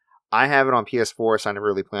this. I have it on PS4, so I never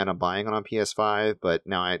really plan on buying it on PS5, but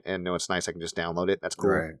now I know it's nice. I can just download it. That's cool.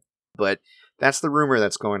 Right. But that's the rumor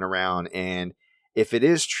that's going around, and if it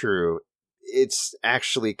is true, it's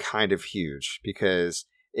actually kind of huge because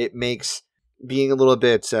it makes being a little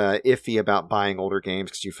bit iffy about buying older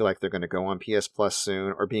games because you feel like they're going to go on PS Plus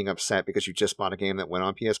soon, or being upset because you just bought a game that went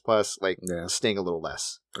on PS Plus, sting a little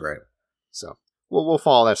less. Right. So we'll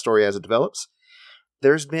follow that story as it develops.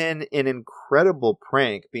 There's been an incredible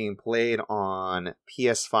prank being played on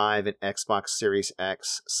PS5 and Xbox Series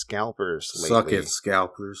X scalpers lately. Suck it,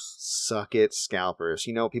 scalpers. Suck it, scalpers.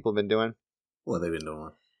 You know what people have been doing? What have they been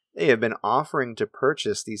doing? They have been offering to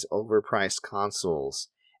purchase these overpriced consoles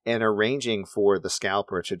and arranging for the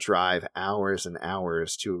scalper to drive hours and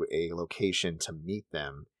hours to a location to meet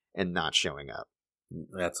them and not showing up.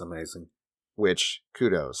 That's amazing. Which,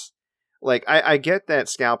 kudos. Like, I get that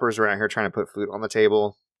scalpers are out here trying to put food on the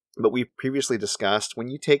table, but we've previously discussed when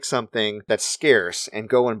you take something that's scarce and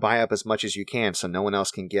go and buy up as much as you can so no one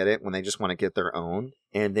else can get it when they just want to get their own,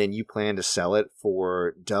 and then you plan to sell it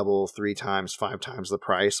for double, 3 times, 5 times the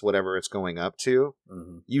price, whatever it's going up to,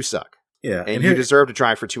 you suck. Yeah. And you deserve to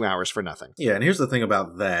drive for 2 hours for nothing. Yeah, and here's the thing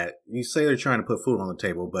about that. You say they're trying to put food on the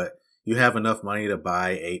table, but you have enough money to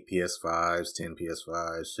buy 8 PS5s, 10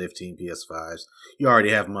 PS5s, 15 PS5s. You already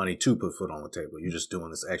have money to put food on the table. You're just doing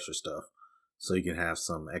this extra stuff so you can have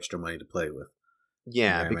some extra money to play with.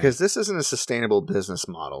 Yeah, because this isn't a sustainable business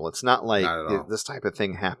model. It's not like this type of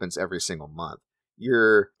thing happens every single month.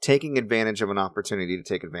 You're taking advantage of an opportunity to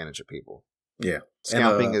take advantage of people. Yeah.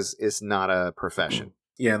 Scalping is not a profession.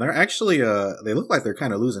 Yeah, and they're actually, they look like they're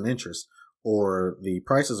kind of losing interest, or the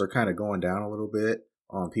prices are kind of going down a little bit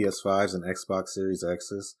on PS5s and Xbox Series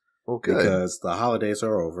X's. Well, good. Because the holidays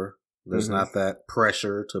are over. There's not that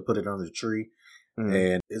pressure to put it under the tree.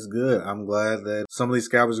 And it's good. I'm glad that some of these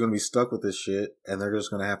scalpers are going to be stuck with this shit, and they're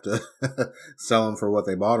just going to have to sell them for what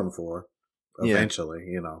they bought them for eventually,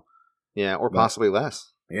 you know. Yeah, or possibly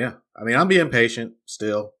less. Yeah. I mean, I'm being patient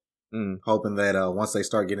still, hoping that once they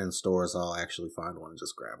start getting in stores, I'll actually find one and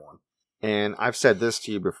just grab one. And I've said this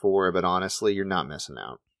to you before, but honestly, you're not missing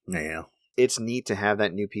out. Yeah. It's neat to have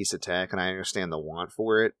that new piece of tech, and I understand the want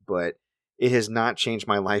for it, but it has not changed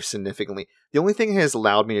my life significantly. The only thing it has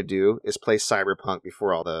allowed me to do is play Cyberpunk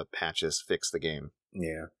before all the patches fix the game.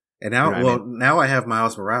 Yeah. And now, now I have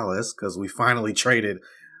Miles Morales because we finally traded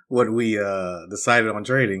what we decided on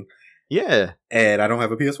trading. Yeah. And I don't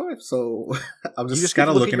have a PS5, so I'm just kind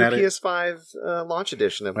of looking at it. PS5 launch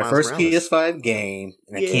edition of my Miles first Morales. PS5 game,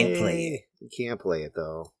 and I can't play it. You can't play it,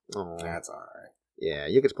 though. Oh, that's all right. Yeah,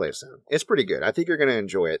 you get to play it soon. It's pretty good. I think you're going to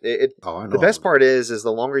enjoy it. I know. The best part is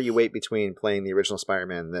the longer you wait between playing the original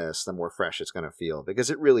Spider-Man and this, the more fresh it's going to feel,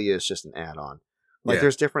 because it really is just an add-on. Like,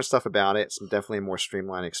 there's different stuff about it. It's definitely a more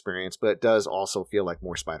streamlined experience, but it does also feel like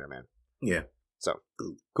more Spider-Man. Yeah. So,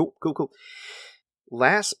 cool.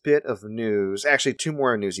 Last bit of news, actually 2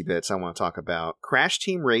 more newsy bits I want to talk about. Crash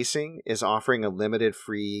Team Racing is offering a limited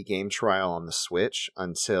free game trial on the Switch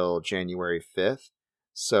until January 5th.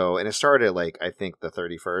 So, and it started I think the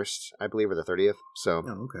 31st, I believe, or the 30th.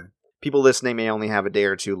 So, people listening may only have a day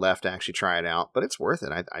or 2 left to actually try it out, but it's worth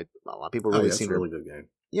it. A lot of people really seem to, really good game.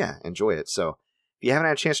 Yeah, enjoy it. So, if you haven't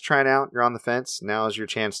had a chance to try it out, you're on the fence. Now is your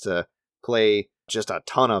chance to play just a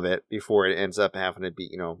ton of it before it ends up having to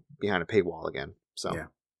be, behind a paywall again. So, yeah.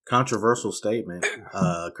 Controversial statement.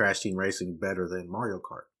 Crash Team Racing better than Mario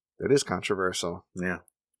Kart. It is controversial. Yeah.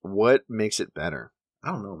 What makes it better?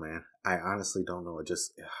 I don't know, man. I honestly don't know. It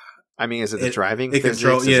just. I mean, is it the driving? It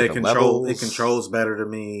controls better to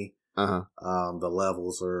me. The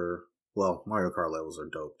levels are Mario Kart levels are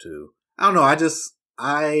dope too. I don't know.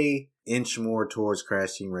 I inch more towards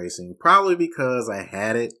Crash Team Racing, probably because I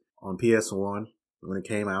had it on PS1 when it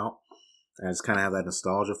came out. I just kind of have that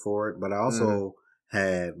nostalgia for it, but I also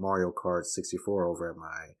had Mario Kart 64 over at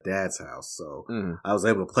my dad's house, so I was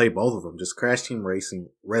able to play both of them. Just Crash Team Racing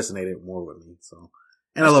resonated more with me. So,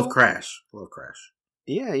 and I love Crash.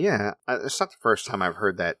 Yeah. It's not the first time I've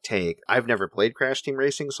heard that take. I've never played Crash Team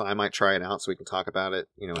Racing, so I might try it out so we can talk about it,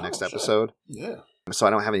 next episode. Yeah. So I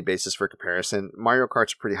don't have any basis for comparison. Mario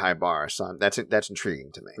Kart's a pretty high bar, so that's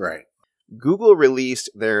intriguing to me. Right. Google released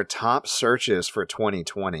their top searches for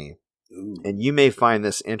 2020. Ooh. And you may find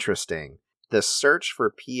this interesting. The search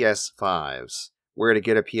for PS5s, where to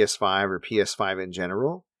get a PS5 or PS5 in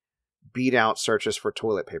general, beat out searches for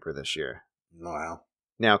toilet paper this year. Wow.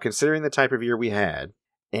 Now, considering the type of year we had,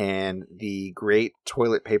 and the great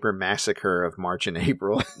toilet paper massacre of March and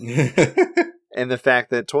April. And the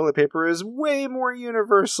fact that toilet paper is way more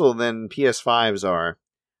universal than PS5s are,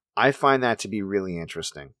 I find that to be really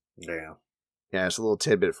interesting. Yeah. Yeah, it's a little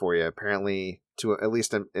tidbit for you. Apparently, at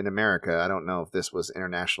least in America, I don't know if this was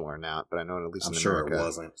international or not, but I know at least in America, I'm sure it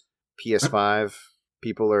wasn't. PS5,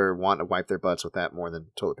 people are wanting to wipe their butts with that more than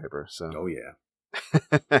toilet paper. So, oh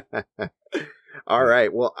yeah. All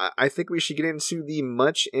right. Well, I think we should get into the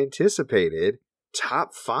much anticipated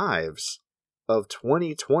top fives of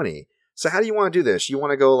 2020. So how do you want to do this? You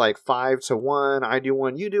want to go like 5-1? I do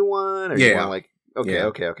one, you do one? Or you want to like,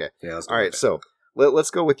 okay. Yeah, let's go. All right. So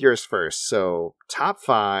let's go with yours first. So top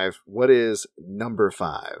 5, what is number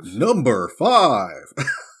 5? Number 5.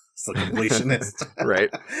 It's a completionist.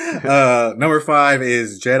 Right. Number 5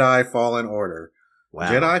 is Jedi Fallen Order.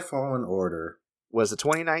 Wow. Jedi Fallen Order was a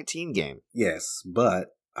 2019 game. Yes, but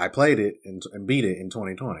I played it and beat it in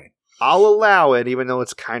 2020. I'll allow it, even though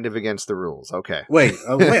it's kind of against the rules. Okay. Wait.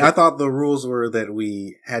 I thought the rules were that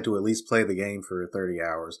we had to at least play the game for 30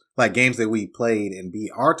 hours. Like games that we played and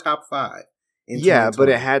beat our top 5. Yeah, but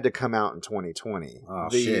it had to come out in 2020. Oh,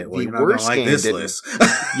 shit. Well, the you're not worst like game this didn't. list.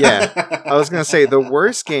 Yeah. I was going to say the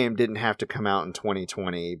worst game didn't have to come out in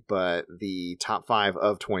 2020, but the top 5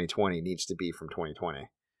 of 2020 needs to be from 2020.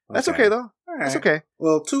 That's okay though. All That's right. okay.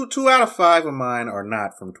 Well, two out of 5 of mine are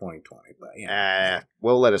not from 2020, but yeah.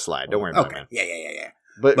 We'll let it slide. Don't worry about it. Yeah.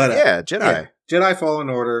 But yeah, Jedi. Yeah. Jedi Fallen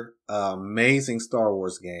Order, amazing Star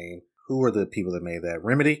Wars game. Who were the people that made that?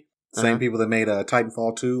 Remedy? Same people that made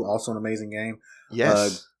Titanfall 2, also an amazing game.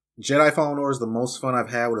 Yes. Jedi Fallen Order is the most fun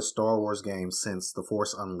I've had with a Star Wars game since The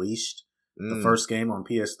Force Unleashed, the first game on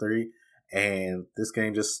PS3. And this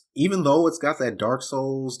game just, even though it's got that Dark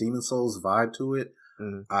Souls, Demon Souls vibe to it,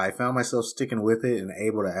 I found myself sticking with it and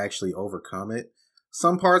able to actually overcome it.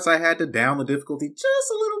 Some parts I had to down the difficulty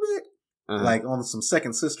just a little bit, like on some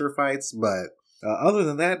second sister fights. But other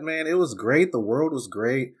than that, man, it was great. The world was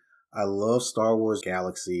great. I love Star Wars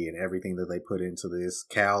Galaxy and everything that they put into this.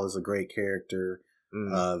 Cal is a great character.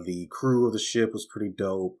 The crew of the ship was pretty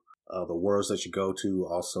dope. The worlds that you go to,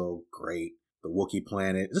 also great. The Wookiee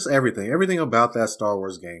planet, just everything. Everything about that Star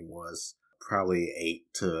Wars game was probably 8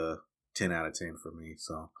 to 10 out of 10 for me.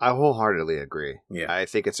 So I wholeheartedly agree. Yeah. I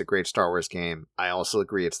think it's a great Star Wars game. I also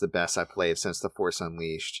agree it's the best I've played since The Force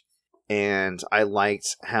Unleashed. And I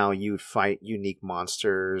liked how you'd fight unique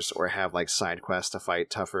monsters or have like side quests to fight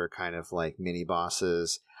tougher kind of like mini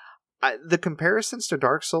bosses. The comparisons to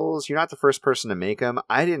Dark Souls, you're not the first person to make them.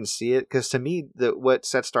 I didn't see it because to me, what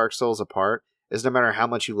sets Dark Souls apart is no matter how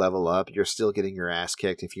much you level up, you're still getting your ass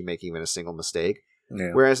kicked if you make even a single mistake.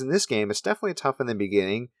 Yeah. Whereas in this game, it's definitely tough in the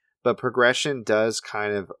beginning, but progression does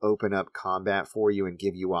kind of open up combat for you and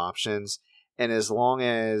give you options. And as long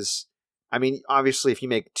as, I mean, obviously if you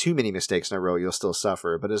make too many mistakes in a row, you'll still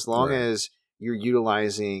suffer. But as long as you're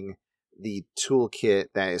utilizing the toolkit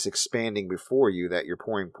that is expanding before you, that you're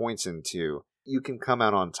pouring points into, you can come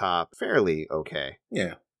out on top fairly okay.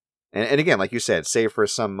 Yeah. And again, like you said, save for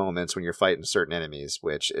some moments when you're fighting certain enemies,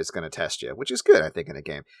 which is going to test you, which is good, I think, in a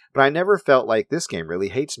game. But I never felt like this game really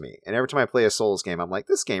hates me. And every time I play a Souls game, I'm like,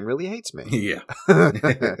 this game really hates me. Yeah.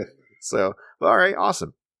 So, all right,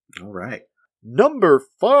 awesome. All right. Number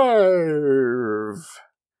 5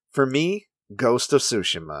 for me, Ghost of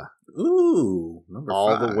Tsushima. Ooh, number 5.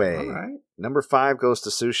 All the way. All right. Number 5, Ghost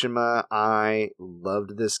of Tsushima. I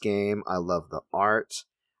loved this game. I loved the art.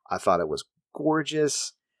 I thought it was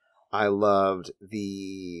gorgeous. I loved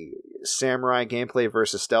the samurai gameplay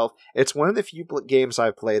versus stealth. It's one of the few games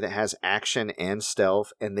I've played that has action and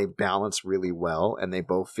stealth, and they balance really well, and they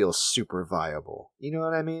both feel super viable. You know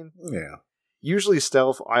what I mean? Yeah. Usually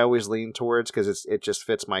stealth I always lean towards because it just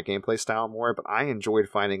fits my gameplay style more, but I enjoyed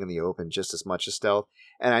fighting in the open just as much as stealth,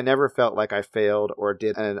 and I never felt like I failed or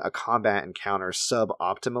did a combat encounter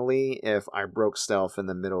sub-optimally if I broke stealth in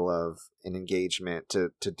the middle of an engagement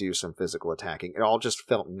to do some physical attacking. It all just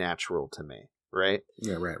felt natural to me, right?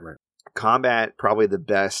 Yeah, right. Combat, probably the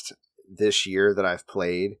best this year that I've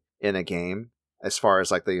played in a game, as far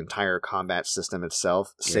as like the entire combat system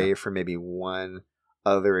itself, save for maybe one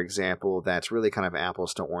other example that's really kind of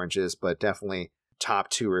apples to oranges, but definitely top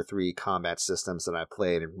 2 or 3 combat systems that I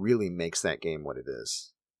played and really makes that game what it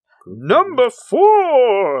is. Number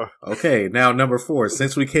 4! Okay, now number 4.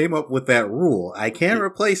 Since we came up with that rule, I can't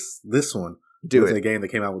replace this one with a game that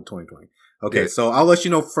came out with 2020. Okay, so I'll let you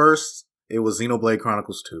know first. It was Xenoblade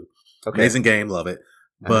Chronicles 2. Okay. Amazing game, love it.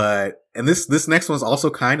 But, and this next one's also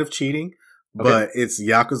kind of cheating, but it's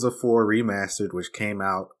Yakuza 4 Remastered, which came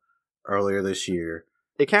out earlier this year.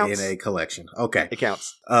 It counts. In a collection. Okay. It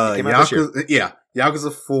counts.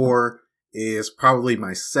 Yakuza 4 is probably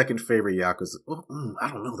my second favorite Yakuza. Well, I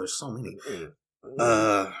don't know. There's so many.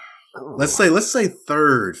 Let's say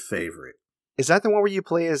third favorite. Is that the one where you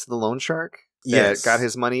play as the loan shark? Yes. Got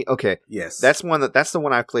his money? Okay. Yes. That's the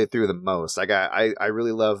one I've played through the most. I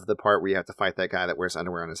really love the part where you have to fight that guy that wears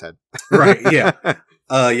underwear on his head. Right, yeah.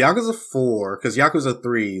 Yakuza 4, because Yakuza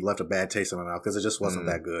 3 left a bad taste in my mouth because it just wasn't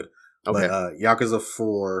that good. Okay. But Yakuza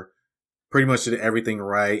 4 pretty much did everything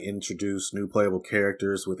right, introduced new playable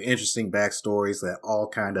characters with interesting backstories that all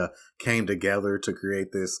kind of came together to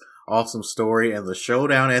create this awesome story. And the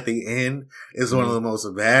showdown at the end is one of the most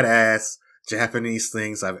badass Japanese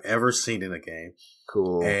things I've ever seen in a game.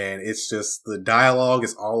 Cool. And it's just, the dialogue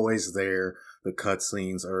is always there. The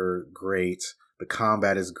cutscenes are great. The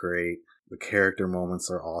combat is great. The character moments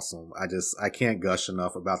are awesome. I can't gush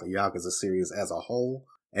enough about the Yakuza series as a whole.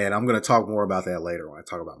 And I'm going to talk more about that later when I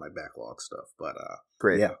talk about my backlog stuff. But,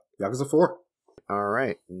 great. Yeah, Yakuza 4. All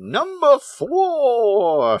right. Number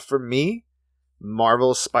 4 for me,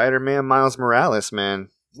 Marvel's Spider-Man Miles Morales, man.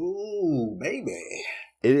 Ooh, baby.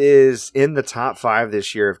 It is in the top 5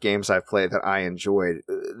 this year of games I've played that I enjoyed.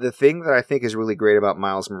 The thing that I think is really great about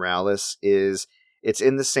Miles Morales is it's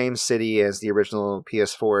in the same city as the original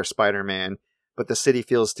PS4 Spider-Man, but the city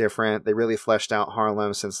feels different. They really fleshed out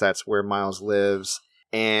Harlem since that's where Miles lives,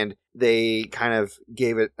 and they kind of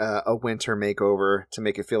gave it a winter makeover to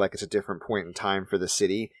make it feel like it's a different point in time for the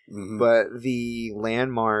city. Mm-hmm. But the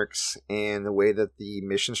landmarks and the way that the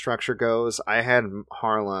mission structure goes, I had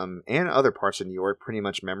Harlem and other parts of New York pretty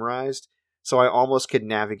much memorized, so I almost could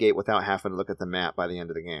navigate without having to look at the map by the end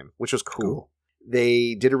of the game, which was cool.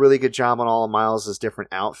 They did a really good job on all of Miles'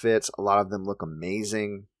 different outfits. A lot of them look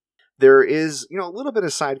amazing. There is, a little bit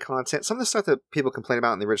of side content. Some of the stuff that people complain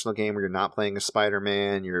about in the original game where you're not playing as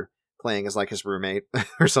Spider-Man, you're playing as like his roommate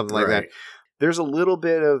or something like that. There's a little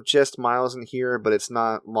bit of just Miles in here, but it's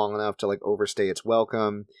not long enough to like overstay its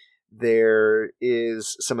welcome. There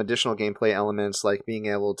is some additional gameplay elements like being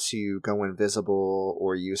able to go invisible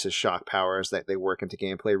or use his shock powers that they work into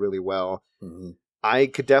gameplay really well. Mm-hmm. I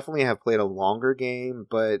could definitely have played a longer game,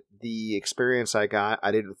 but the experience I got,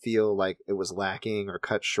 I didn't feel like it was lacking or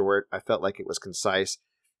cut short. I felt like it was concise.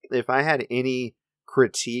 If I had any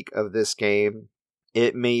critique of this game,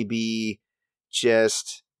 it may be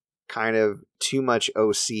just kind of too much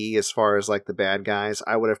OC as far as like the bad guys.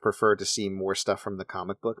 I would have preferred to see more stuff from the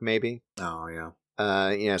comic book, maybe. Oh,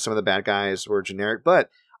 yeah. Some of the bad guys were generic,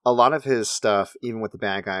 but a lot of his stuff, even with the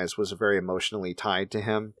bad guys, was very emotionally tied to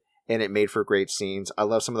him. And it made for great scenes. I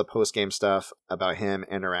love some of the post-game stuff about him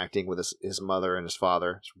interacting with his mother and his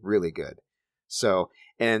father. It's really good. So,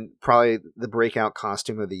 and probably the breakout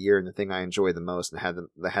costume of the year and the thing I enjoyed the most and had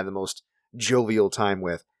the most jovial time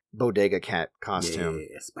with, Bodega Cat costume.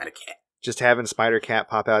 Yeah, Spider Cat. Just having Spider Cat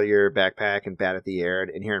pop out of your backpack and bat at the air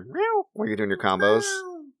and hearing meow while you're doing your combos.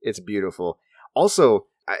 It's beautiful. Also,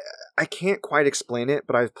 I can't quite explain it,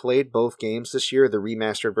 but I've played both games this year, the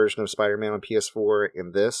remastered version of Spider-Man on PS4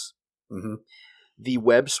 and this. Mm-hmm. The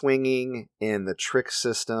web swinging and the trick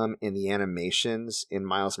system and the animations in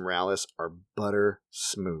Miles Morales are butter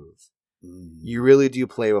smooth. You really do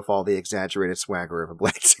play with all the exaggerated swagger of a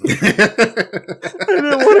lightsaber. I don't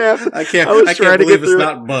know what happened. I can't believe it's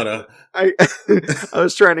not butter. I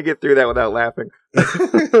was trying to get through that without laughing.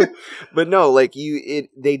 But no, like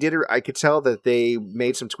they did. I could tell that they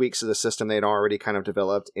made some tweaks to the system they'd already kind of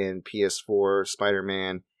developed in PS4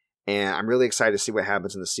 Spider-Man. And I'm really excited to see what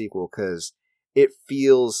happens in the sequel because it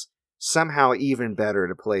feels somehow even better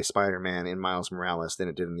to play Spider-Man in Miles Morales than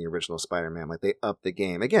it did in the original Spider-Man. Like they upped the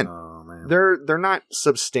game. Again, they're not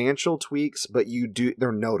substantial tweaks, but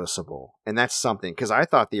they're noticeable. And that's something because I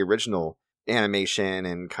thought the original animation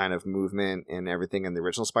and kind of movement and everything in the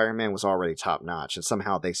original Spider-Man was already top notch. And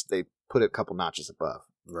somehow they put it a couple notches above.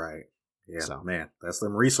 Right. Yeah, so, man, that's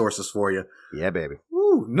them resources for you. Yeah, baby.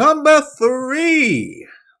 Woo, number 3.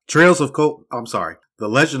 The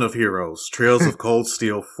Legend of Heroes, Trails of Cold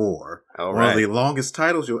Steel 4. One of the longest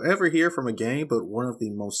titles you'll ever hear from a game, but one of the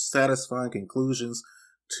most satisfying conclusions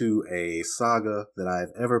to a saga that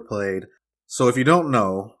I've ever played. So if you don't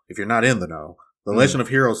know, if you're not in the know, the Legend of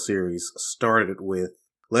Heroes series started with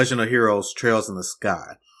Legend of Heroes Trails in the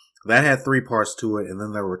Sky. That had 3 parts to it, and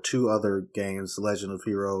then there were 2 other games, Legend of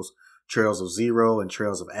Heroes, Trails of Zero, and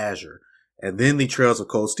Trails of Azure. And then the Trails of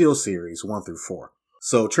Cold Steel series, 1 through 4.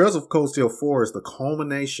 So Trails of Cold Steel 4 is the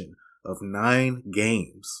culmination of 9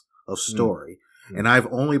 games of story. And I've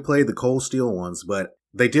only played the Cold Steel ones, but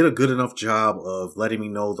they did a good enough job of letting me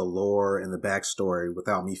know the lore and the backstory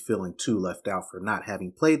without me feeling too left out for not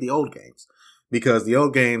having played the old games. Because the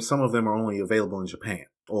old games, some of them are only available in Japan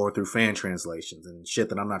or through fan translations and shit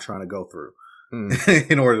that I'm not trying to go through.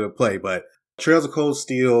 in order to play. But Trails of Cold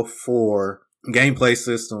Steel 4 gameplay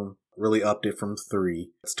system really upped it from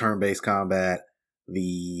 3. It's turn-based combat.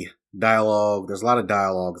 The dialogue, there's a lot of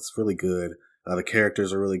dialogue. It's really good. The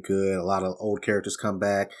characters are really good. A lot of old characters come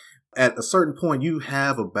back. At a certain point, you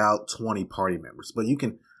have about 20 party members, but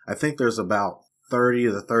I think there's about 30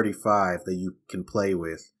 to 35 that you can play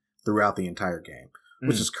with throughout the entire game,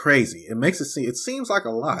 which is crazy. It seems like a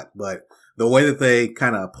lot, but the way that they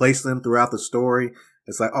kind of place them throughout the story,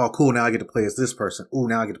 it's like, oh, cool, now I get to play as this person. Oh,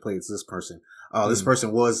 now I get to play as this person. Oh, this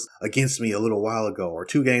person was against me a little while ago or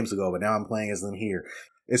 2 games ago, but now I'm playing as them here.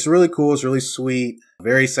 It's really cool. It's really sweet.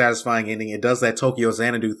 Very satisfying ending. It does that Tokyo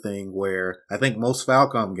Xanadu thing where I think most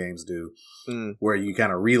Falcom games do, where you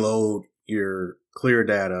kind of reload your clear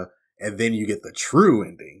data and then you get the true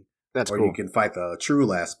ending. That's or cool. You can fight the true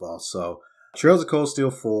last boss. So Trails of Cold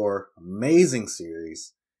Steel 4, amazing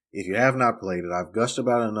series. If you have not played it, I've gushed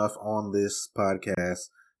about it enough on this podcast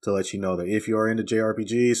to let you know that if you are into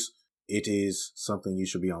JRPGs, it is something you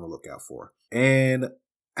should be on the lookout for. And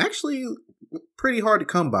actually, pretty hard to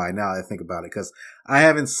come by now that I think about it, because I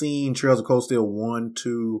haven't seen Trails of Cold Steel 1,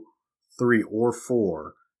 2, 3, or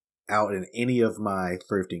 4 out in any of my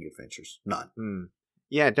thrifting adventures. None.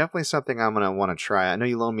 Yeah, definitely something I'm going to want to try. I know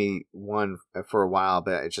you loaned me one for a while,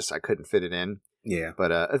 but I couldn't fit it in. Yeah.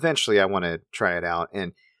 But eventually I want to try it out.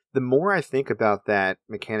 And the more I think about that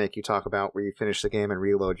mechanic you talk about where you finish the game and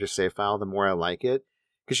reload your save file, the more I like it.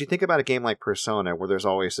 Because you think about a game like Persona where there's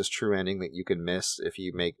always this true ending that you can miss if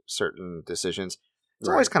you make certain decisions. It's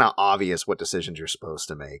always kind of obvious what decisions you're supposed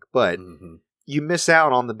to make. But you miss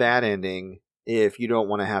out on the bad ending if you don't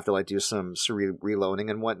want to have to do some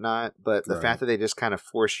reloading and whatnot. But the fact that they just kind of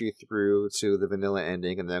force you through to the vanilla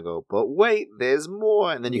ending and then go, but wait, there's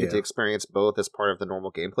more. And then you get to experience both as part of the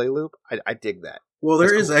normal gameplay loop. I dig that. Well,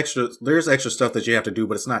 there's extra stuff that you have to do,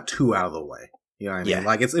 but it's not too out of the way. You know what I mean?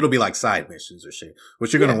 Like it'll be like side missions or shit,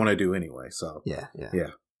 which you're going to want to do anyway. So yeah.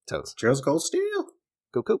 Totes. Trails of Cold Steel.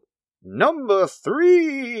 Cool. Number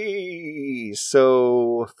 3.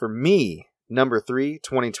 So for me, number 3,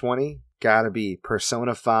 2020, gotta be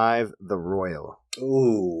Persona 5, The Royal.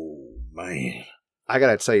 Oh, man. I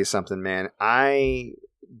gotta tell you something, man. I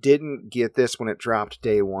didn't get this when it dropped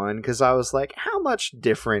day one because I was like, how much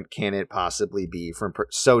different can it possibly be from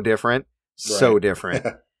so different? Right. So different.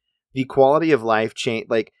 The quality of life change.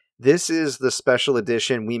 Like, this is the special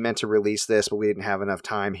edition. We meant to release this, but we didn't have enough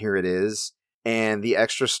time. Here it is. And the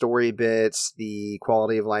extra story bits, the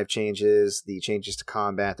quality of life changes, the changes to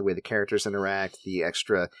combat, the way the characters interact, the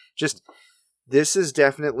extra... This is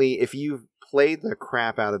definitely... If you've played the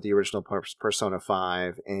crap out of the original Persona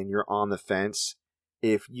 5 and you're on the fence,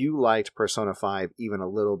 if you liked Persona 5 even a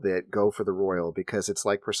little bit, go for the Royal, because it's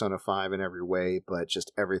like Persona 5 in every way, but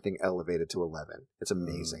just everything elevated to 11. It's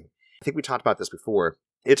amazing. I think we talked about this before.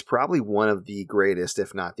 It's probably one of the greatest,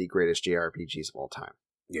 if not the greatest JRPGs of all time.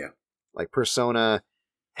 Yeah. Like, Persona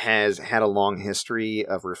has had a long history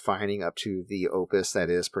of refining up to the opus that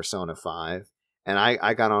is Persona 5. And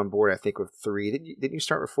I got on board, I think, with 3. Didn't you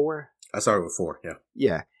start with 4? I started with 4, yeah.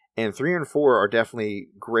 Yeah. And 3 and 4 are definitely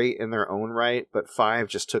great in their own right, but 5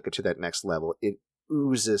 just took it to that next level. It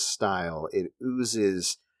oozes style. It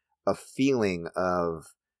oozes a feeling of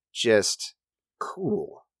just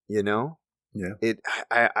cool, you know? Yeah.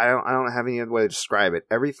 I don't have any other way to describe it.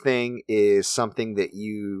 Everything is something that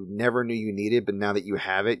you never knew you needed, but now that you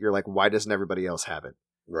have it, you're like, why doesn't everybody else have it?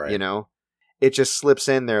 Right. You know? It just slips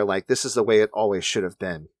in there like, this is the way it always should have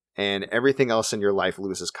been. And everything else in your life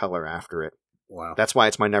loses color after it. Wow. That's why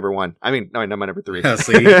it's my number 1. I mean, no, my number 3. Yeah,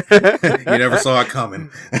 see? You never saw it coming.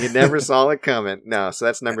 You never saw it coming. No, so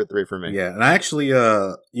that's number 3 for me. Yeah, and I actually,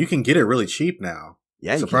 you can get it really cheap now.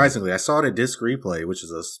 Yeah, surprisingly. I saw it at Disc Replay, which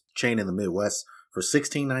is a chain in the Midwest, for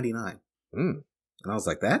 $16.99. And I was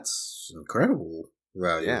like, that's incredible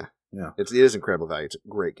value. Yeah. It is incredible value. It's a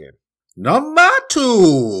great game. Number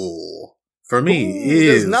 2 for me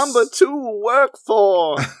is... Does number 2 work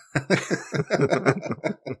for?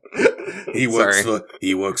 He works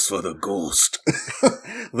for the Ghost.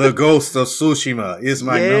 The Ghost of Tsushima is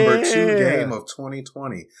my number 2 game of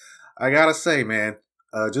 2020. I gotta say, man,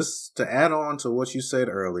 just to add on to what you said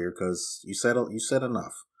earlier, because you said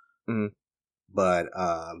enough. But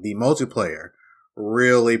the multiplayer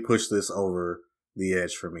really pushed this over the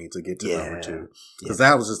edge for me to get to number 2. Because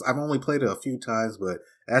that was just, I've only played it a few times, but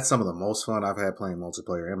that's some of the most fun I've had playing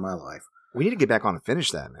multiplayer in my life. We need to get back on and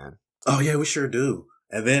finish that, man. Oh yeah, we sure do.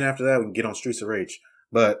 And then after that, we can get on Streets of Rage.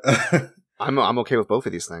 But I'm okay with both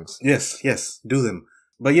of these things. Yes, do them.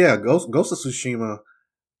 But yeah, Ghost of Tsushima,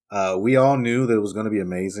 we all knew that it was going to be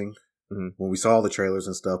amazing. when we saw the trailers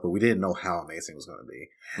and stuff, but we didn't know how amazing it was going to be.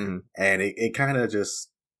 And it kind of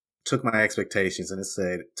just took my expectations and it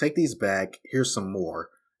said, take these back, here's some more,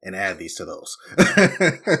 and add these to those.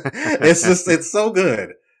 It's so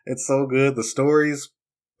good. It's so good. The story's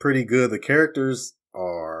pretty good. The characters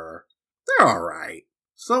they're alright.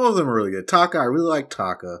 Some of them are really good. Taka, I really like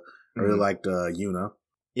Taka. I really liked Yuna.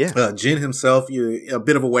 Yeah. Jin himself, a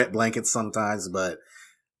bit of a wet blanket sometimes, but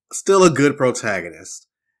still a good protagonist.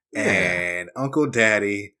 Yeah. And Uncle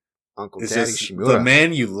Daddy is just Shimura. The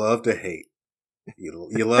man you love to hate.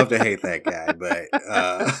 You love to hate that guy, but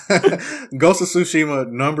Ghost of Tsushima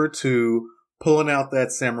 #2, pulling out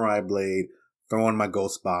that samurai blade, throwing my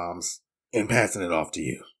ghost bombs, and passing it off to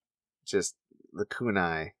you. Just the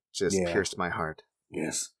kunai pierced my heart.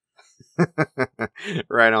 Yes.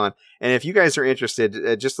 Right on. And if you guys are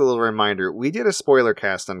interested, just a little reminder, we did a spoiler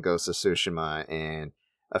cast on Ghost of Tsushima and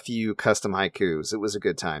a few custom haikus. It was a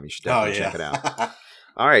good time. You should definitely check it out.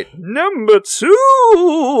 All right,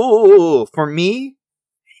 #2 for me,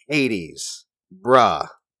 Hades. Bruh.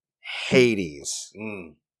 Hades.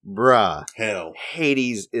 Bruh. Hell.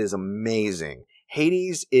 Hades is amazing.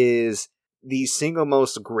 Hades is the single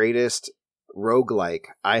most greatest roguelike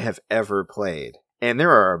I have ever played. And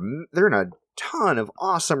there are a ton of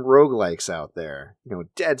awesome roguelikes out there. You know,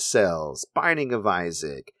 Dead Cells, Binding of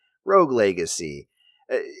Isaac, Rogue Legacy.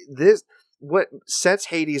 What sets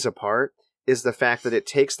Hades apart is the fact that it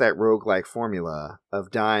takes that roguelike formula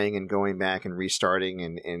of dying and going back and restarting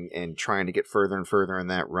and trying to get further and further in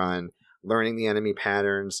that run, learning the enemy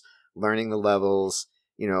patterns, learning the levels,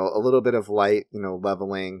 you know, a little bit of light, you know,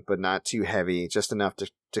 leveling, but not too heavy, just enough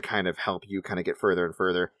to kind of help you kind of get further and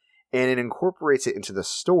further. And it incorporates it into the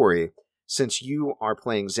story, since you are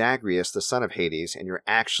playing Zagreus, the son of Hades, and you're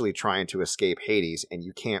actually trying to escape Hades, and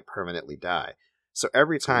you can't permanently die. So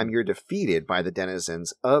every time you're defeated by the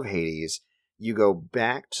denizens of Hades, you go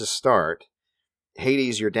back to start.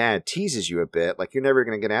 Hades, your dad, teases you a bit, like, you're never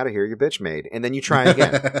going to get out of here, you're bitch made. And then you try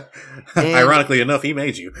again. Ironically enough, he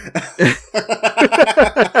made you.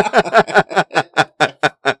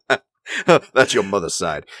 That's your mother's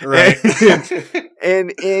side. Right.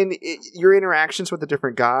 And your interactions with the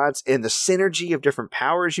different gods and the synergy of different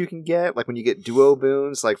powers you can get, like when you get duo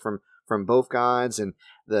boons, like from both gods, and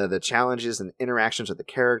the challenges and interactions with the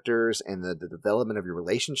characters and the development of your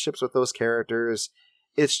relationships with those characters.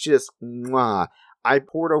 It's just, mwah. I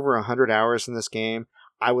poured over 100 hours in this game.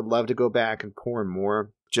 I would love to go back and pour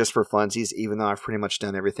more just for funsies, even though I've pretty much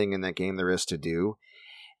done everything in that game there is to do.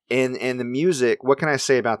 And the music, what can I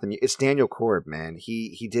say about the music? It's Daniel Korb, man.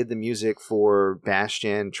 He did the music for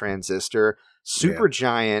Bastion, Transistor.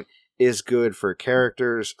 Supergiant is good for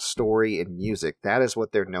characters, story, and music. That is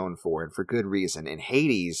what they're known for, and for good reason. And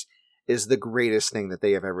Hades is the greatest thing that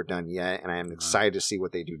they have ever done yet, and I am excited to see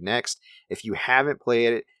what they do next. If you haven't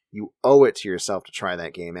played it, you owe it to yourself to try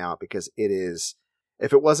that game out, because it is,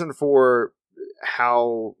 if it wasn't for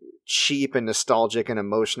how cheap and nostalgic and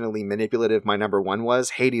emotionally manipulative my #1 was,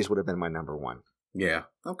 Hades would have been my #1. Yeah,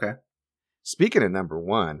 okay. Speaking of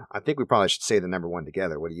 #1, I think we probably should say the #1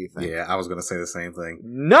 together. What do you think? Yeah, I was going to say the same thing.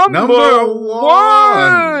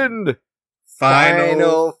 #1!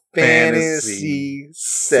 Final Fantasy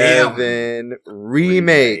VII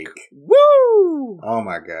Remake. Woo! Oh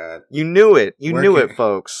my god. You knew it. You knew it,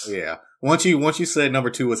 folks. Yeah. Once you said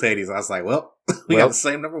 #2 was Hades, I was like, well, we got the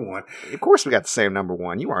same #1. Of course we got the same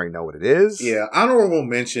 #1. You already know what it is. Yeah. Honorable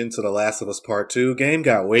mention to The Last of Us Part 2. Game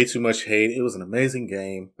got way too much hate. It was an amazing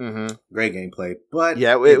game. Mm-hmm. Great gameplay. But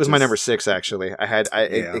yeah, it was my #6, actually.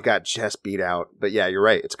 It got just beat out. But yeah, you're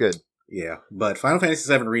right. It's good. Yeah. But Final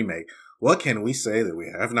Fantasy VII Remake, what can we say that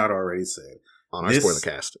we have not already said? On our spoiler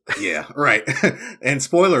cast. Yeah, right. And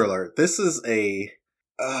spoiler alert, this is the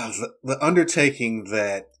undertaking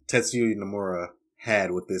that Tetsuya Nomura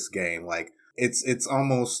had with this game. Like, it's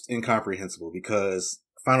almost incomprehensible, because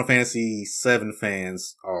Final Fantasy VII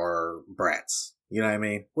fans are brats. You know what I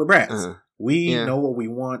mean? We're brats. Uh-huh. We know what we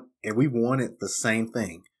want, and we wanted the same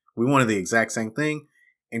thing. We wanted the exact same thing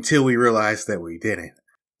until we realized that we didn't.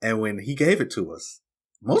 And when he gave it to us,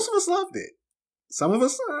 most of us loved it. Some of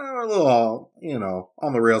us are a little,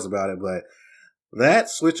 on the rails about it, but that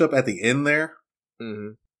switch up at the end there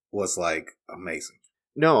was like amazing.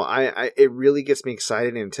 No, it really gets me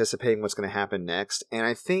excited and anticipating what's going to happen next. And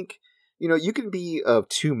I think, you can be of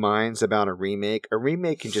two minds about a remake. A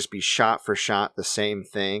remake can just be shot for shot the same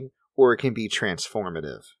thing, or it can be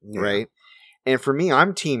transformative, right? And for me,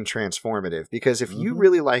 I'm team transformative, because if you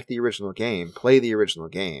really like the original game, play the original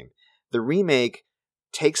game. The remake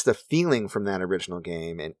takes the feeling from that original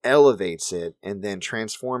game and elevates it and then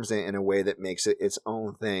transforms it in a way that makes it its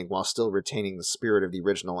own thing while still retaining the spirit of the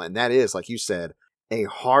original. And that is, like you said, a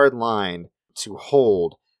hard line to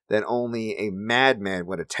hold that only a madman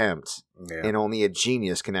would attempt and only a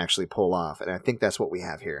genius can actually pull off. And I think that's what we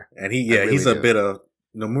have here. And he's a bit of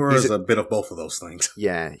Nomura's a bit of both of those things.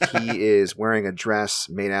 Yeah, he is wearing a dress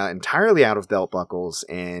made entirely out of belt buckles,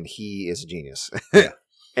 and he is a genius. Yeah.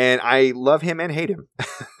 And I love him and hate him.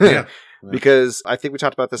 Yeah. Because I think we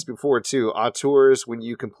talked about this before, too. Auteurs, when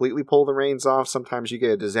you completely pull the reins off, sometimes you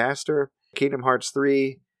get a disaster. Kingdom Hearts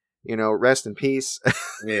 3, rest in peace.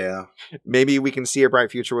 Yeah. Maybe we can see a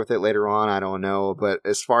bright future with it later on. I don't know. But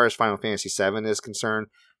as far as Final Fantasy VII is concerned,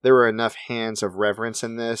 there were enough hands of reverence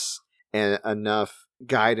in this and enough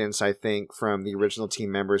guidance, I think, from the original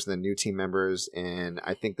team members and the new team members. And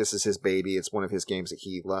I think this is his baby. It's one of his games that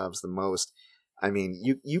he loves the most. I mean,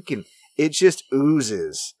 you can, it just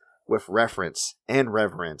oozes with reference and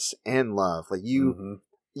reverence and love. Like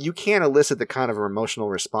you can't elicit the kind of emotional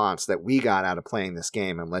response that we got out of playing this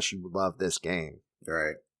game unless you love this game.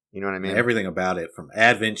 Right. You know what I mean? And everything about it, from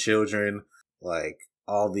Advent Children, like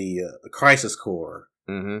all the Crisis Core,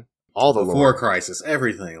 all the Before Crisis,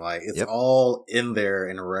 everything. Like it's all in there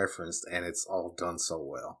and referenced, and it's all done so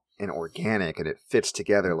well. And organic, and it fits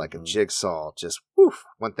together like a jigsaw. Just woof,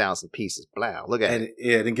 1,000 pieces. Blah, look at it.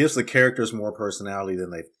 And it gives the characters more personality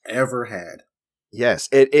than they've ever had. Yes,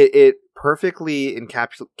 it perfectly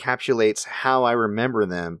encapsulates how I remember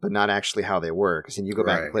them, but not actually how they were. Because then you go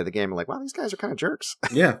back and play the game and like, wow, these guys are kind of jerks.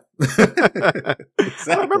 Yeah. Exactly.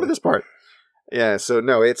 I don't remember this part. Yeah, so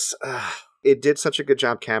no, it did such a good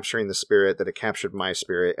job capturing the spirit that it captured my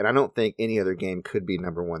spirit, and I don't think any other game could be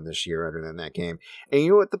number one this year other than that game. And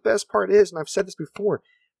you know what the best part is, and I've said this before,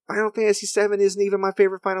 Final Fantasy VII isn't even my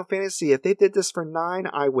favorite Final Fantasy. If they did this for 9,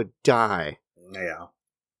 I would die. Yeah.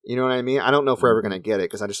 You know what I mean? I don't know if we're ever going to get it,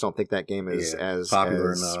 because I just don't think that game is as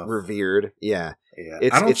popular as enough. Revered. Yeah.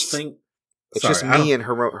 I don't think... It's just me and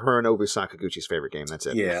Hironobu Sakaguchi's favorite game. That's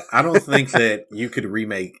it. Yeah, I don't think that you could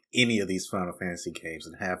remake any of these Final Fantasy games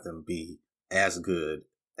and have them be as good,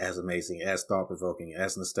 as amazing, as thought-provoking,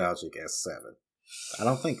 as nostalgic as 7. I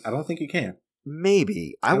don't think you can.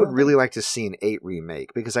 Maybe. I would really like to see an 8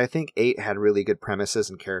 remake, because I think 8 had really good premises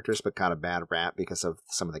and characters, but got a bad rap because of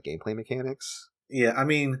some of the gameplay mechanics. Yeah, I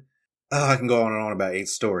mean, I can go on and on about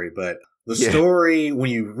 8's story, but the story,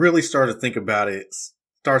 when you really start to think about it,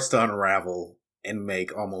 starts to unravel and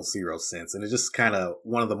make almost zero sense. And it's just kind of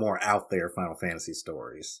one of the more out there Final Fantasy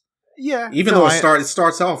stories. Yeah. Even though it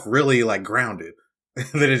starts off really like grounded.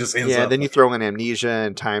 Then it just ends up. Yeah, then you throw in amnesia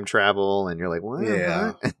and time travel, and you're like, what?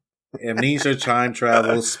 Yeah. Amnesia, time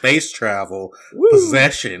travel, space travel,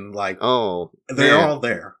 possession, like, they're all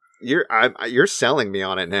there. You're selling me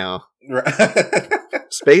on it now. Right.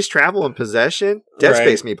 Space travel and possession? Dead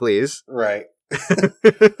Space me, please. Right.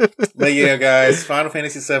 But yeah, guys, Final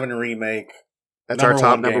Fantasy VII Remake. That's our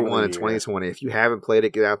top number one in 2020. If you haven't played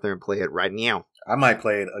it, get out there and play it right now. I might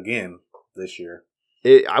play it again this year.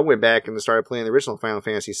 I went back and started playing the original Final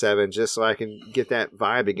Fantasy VII just so I can get that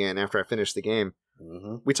vibe again after I finished the game.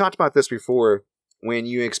 We talked about this before. When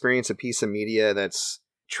you experience a piece of media that's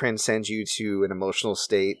transcends you to an emotional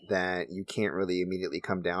state that you can't really immediately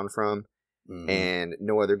come down from, and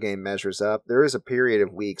no other game measures up. There is a period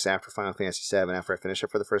of weeks after Final Fantasy VII, after I finished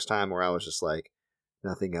it for the first time, where I was just like,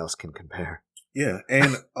 nothing else can compare. Yeah,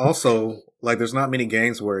 and also, like, there's not many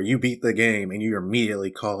games where you beat the game and you're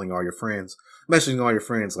immediately calling all your friends, messaging all your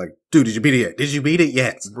friends, like, dude, did you beat it yet? Did you beat it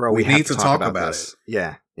yet? Bro, we need to talk about it.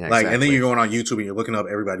 Yeah, like, exactly. And then you're going on YouTube and you're looking up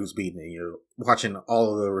everybody who's beaten it. You're watching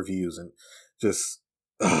all of the reviews and just,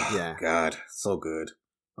 God, so good.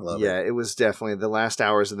 I love it. Yeah, it was definitely, the last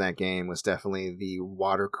hours of that game was definitely the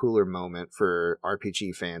water cooler moment for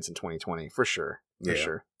RPG fans in 2020, for sure. For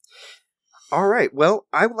sure. All right. Well,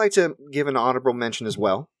 I would like to give an honorable mention as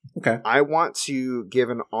well. Okay. I want to give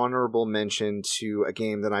an honorable mention to a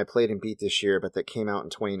game that I played and beat this year, but that came out in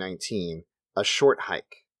 2019, A Short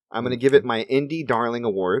Hike. I'm going to give it my Indie Darling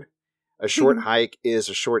Award. A Short Hike is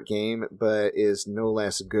a short game, but is no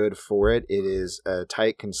less good for it. It is a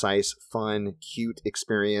tight, concise, fun, cute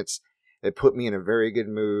experience. It put me in a very good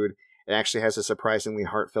mood. It actually has a surprisingly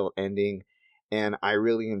heartfelt ending, and I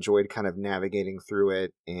really enjoyed kind of navigating through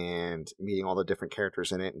it and meeting all the different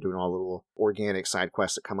characters in it and doing all the little organic side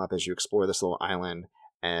quests that come up as you explore this little island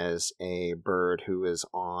as a bird who is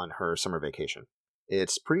on her summer vacation.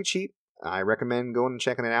 It's pretty cheap. I recommend going and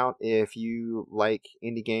checking it out if you like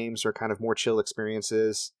indie games or kind of more chill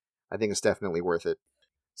experiences. I think it's definitely worth it.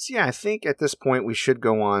 So yeah, I think at this point we should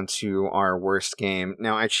go on to our worst game.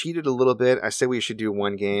 Now, I cheated a little bit. I said we should do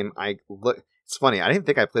one game. It's It's funny. I didn't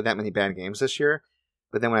think I played that many bad games this year,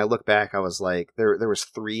 but then when I look back, I was like, there was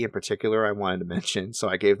 3 in particular I wanted to mention, so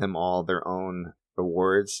I gave them all their own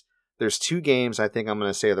awards. There's 2 games I think I'm going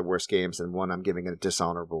to say are the worst games, and 1 I'm giving a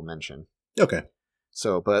dishonorable mention. Okay.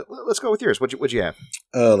 So, but let's go with yours. What'd you have?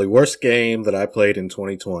 The worst game that I played in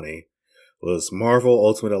 2020 was Marvel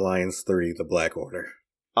Ultimate Alliance 3: The Black Order.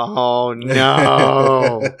 Oh,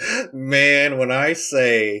 no. Man, when I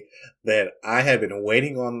say that I had been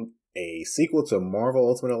waiting on a sequel to Marvel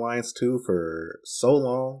Ultimate Alliance 2 for so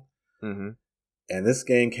long, and this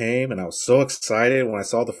game came, and I was so excited when I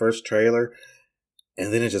saw the first trailer,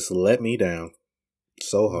 and then it just let me down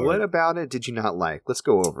so hard. What about it did you not like? Let's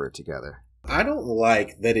go over it together. I don't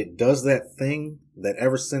like that it does that thing that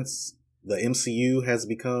ever since the MCU has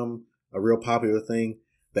become a real popular thing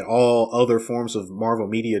that all other forms of Marvel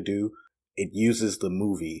media do. It uses the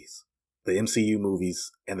movies, the MCU movies,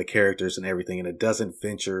 and the characters and everything, and it doesn't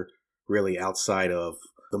venture really outside of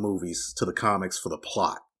the movies to the comics for the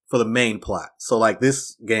plot, for the main plot. So like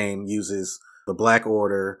this game uses the Black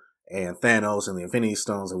Order and Thanos and the Infinity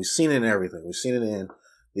Stones, and we've seen it in everything. We've seen it in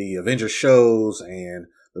the Avengers shows and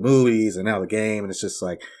the movies and now the game, and it's just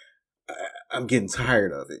like, I'm getting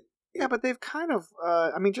tired of it. Yeah, but they've kind of,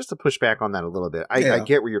 just to push back on that a little bit, I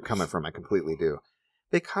get where you're coming from, I completely do.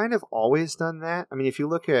 They kind of always done that. I mean, if you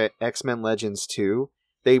look at X-Men Legends 2,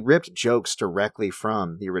 they ripped jokes directly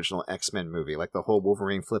from the original X-Men movie, like the whole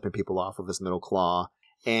Wolverine flipping people off with his middle claw.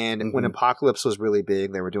 And when Apocalypse was really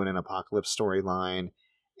big, they were doing an Apocalypse storyline.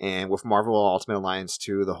 And with Marvel Ultimate Alliance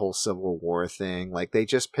 2, the whole Civil War thing, like they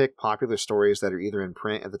just pick popular stories that are either in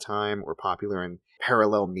print at the time or popular in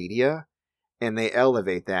parallel media, and they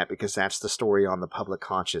elevate that because that's the story on the public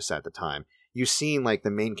conscious at the time. You've seen like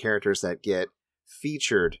the main characters that get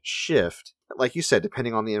featured shift, like you said,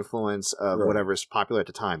 depending on the influence of whatever is popular at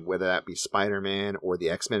the time, whether that be Spider-Man or the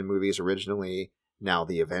X-Men movies originally, now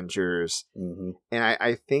the Avengers. And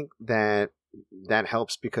I think that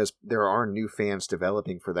helps because there are new fans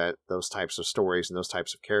developing for those types of stories and those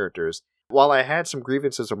types of characters. While I had some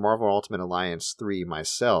grievances with Marvel Ultimate Alliance 3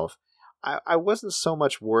 myself, I wasn't so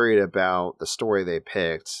much worried about the story they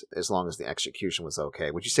picked as long as the execution was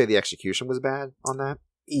okay. Would you say the execution was bad on that?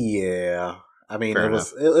 Yeah. I mean, it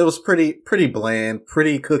was pretty bland,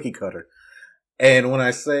 pretty cookie cutter. And when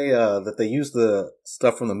I say that they use the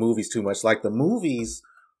stuff from the movies too much, like the movies,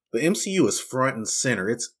 the MCU is front and center.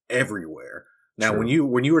 It's everywhere. Now, when you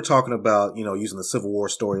were talking about, using the Civil War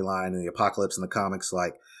storyline and the Apocalypse in the comics,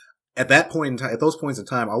 like at that point in time, at those points in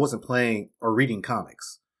time, I wasn't playing or reading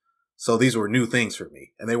comics. So these were new things for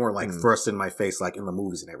me, and they weren't like thrust in my face like in the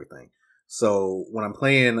movies and everything. So when I'm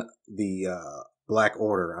playing the Black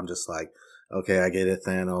Order, I'm just like, okay, I get it.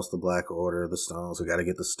 Thanos, the Black Order, the stones. We got to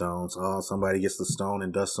get the stones. Oh, somebody gets the stone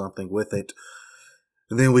and does something with it,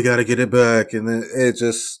 and then we got to get it back. And then it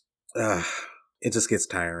just gets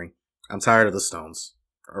tiring. I'm tired of the stones.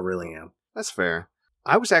 I really am. That's fair.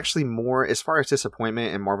 I was actually more, as far as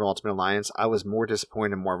disappointment in Marvel Ultimate Alliance, I was more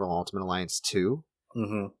disappointed in Marvel Ultimate Alliance 2.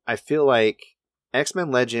 I feel like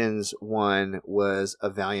X-Men Legends 1 was a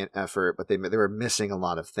valiant effort, but they were missing a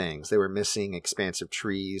lot of things. They were missing expansive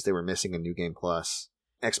trees. They were missing a new game plus.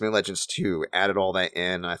 X-Men Legends 2 added all that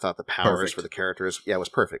in, and I thought the powers for the characters, it was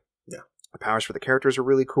perfect. Yeah. The powers for the characters are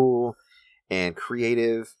really cool and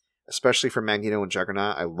creative, especially for Magneto and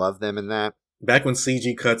Juggernaut. I love them in that. Back when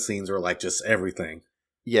CG cutscenes were like just everything.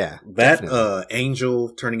 Yeah. That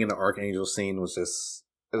Angel turning into Archangel scene was just...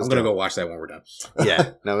 I'm going to go watch that when we're done.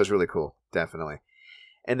 Yeah, no, it was really cool. Definitely.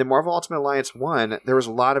 And the Marvel Ultimate Alliance 1, there was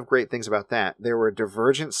a lot of great things about that. There were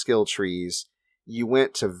divergent skill trees. You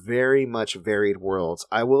went to very much varied worlds.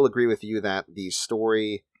 I will agree with you that the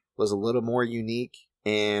story was a little more unique,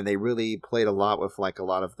 and they really played a lot with like a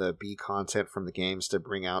lot of the B content from the games to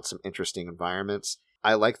bring out some interesting environments.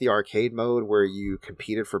 I like the arcade mode where you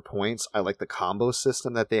competed for points. I like the combo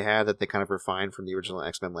system that they had that they kind of refined from the original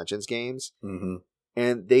X-Men Legends games.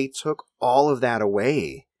 And they took all of that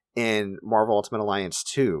away in Marvel Ultimate Alliance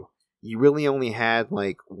 2. You really only had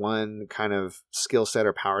like one kind of skill set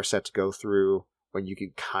or power set to go through when you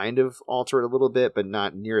could kind of alter it a little bit, but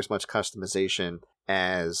not near as much customization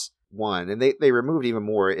as 1. And they removed even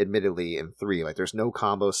more, admittedly, in 3. Like there's no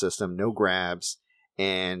combo system, no grabs,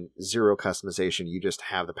 and zero customization. You just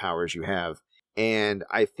have the powers you have. And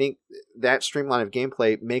I think that streamline of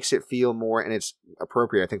gameplay makes it feel more, and it's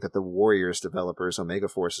appropriate. I think that the Warriors developers, Omega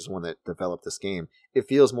Force is one that developed this game. It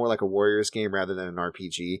feels more like a Warriors game rather than an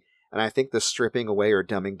RPG. And I think the stripping away or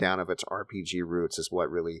dumbing down of its RPG roots is what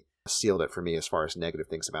really sealed it for me as far as negative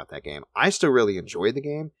things about that game. I still really enjoyed the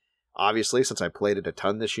game, obviously, since I played it a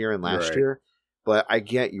ton this year and last year. But I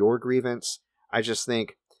get your grievance. I just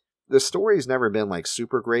think the story's never been like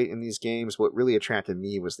super great in these games. What really attracted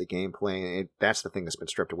me was the gameplay, and that's the thing that's been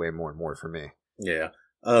stripped away more and more for me. Yeah.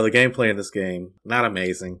 The gameplay in this game, not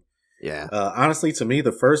amazing. Yeah. Honestly, to me,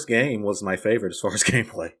 the first game was my favorite as far as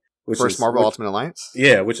gameplay. Marvel Ultimate Alliance?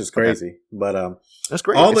 Yeah, which is crazy. Okay. But that's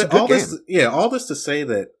great. It's a good game. All this to say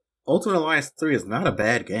that Ultimate Alliance 3 is not a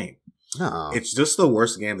bad game. No. It's just the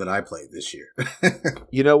worst game that I played this year.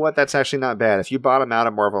 You know what? That's actually not bad. If you bottom out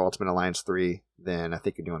of Marvel Ultimate Alliance 3, then I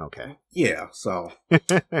think you're doing okay. Yeah, so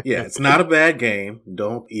yeah, it's not a bad game.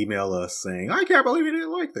 Don't email us saying, I can't believe you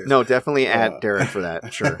didn't like this. No, definitely add Derek for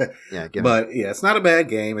that. Sure. Yeah, yeah, it's not a bad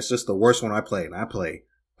game. It's just the worst one I played. And I play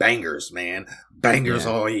bangers, man. Bangers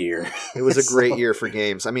all year. It was a great year for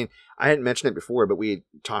games. I mean, I hadn't mentioned it before, but we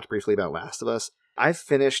talked briefly about Last of Us. I've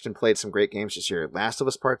finished and played some great games this year. Last of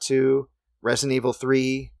Us Part 2, Resident Evil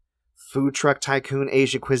 3, Food Truck Tycoon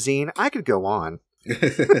Asia Cuisine. I could go on.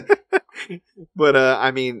 But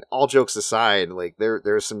I mean, all jokes aside, like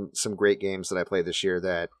there's some great games that I played this year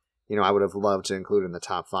that, you know, I would have loved to include in the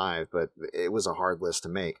top 5, but it was a hard list to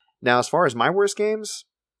make. Now, as far as my worst games,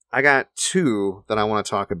 I got 2 that I want to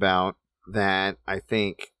talk about that I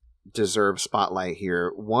think deserve spotlight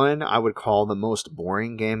here. One I would call the most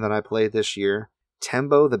boring game that I played this year,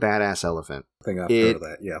 Tembo the Badass Elephant. I think I've heard of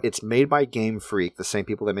that, yeah. It's made by Game Freak, the same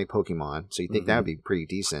people that make Pokemon, so you think that would be pretty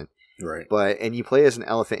decent. Right. And you play as an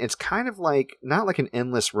elephant. It's kind of like, not like an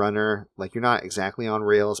endless runner, like you're not exactly on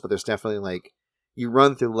rails, but there's definitely like, you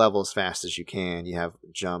run through levels as fast as you can. You have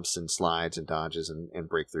jumps and slides and dodges and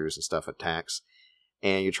breakthroughs and stuff, attacks.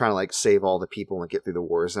 And you're trying to like save all the people and get through the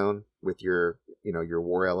war zone with your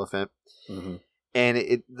war elephant. Mm-hmm. And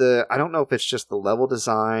I don't know if it's just the level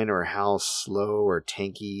design or how slow or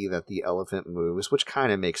tanky that the elephant moves, which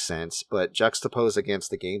kind of makes sense, but juxtaposed against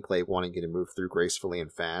the gameplay wanting you to move through gracefully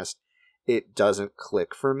and fast, it doesn't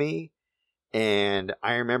click for me. And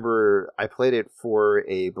I remember I played it for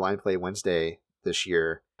a Blind Play Wednesday this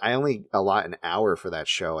year. I only allot an hour for that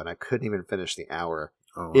show, and I couldn't even finish the hour.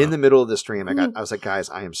 Oh, wow. In the middle of the stream, I was like, guys,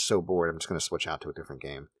 I am so bored. I'm just going to switch out to a different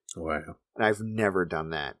game. Wow. And I've never done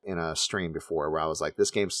that in a stream before where I was like,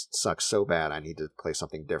 this game sucks so bad, I need to play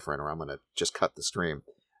something different or I'm going to just cut the stream.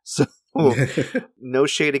 So no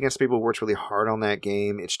shade against people who worked really hard on that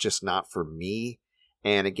game. It's just not for me.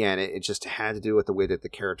 And again, it just had to do with the way that the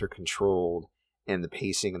character controlled and the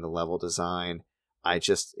pacing and the level design.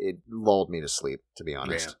 It lulled me to sleep, to be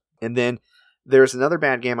honest. Yeah. And then there's another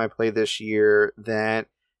bad game I played this year that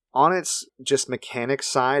on its just mechanics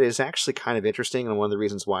side is actually kind of interesting and one of the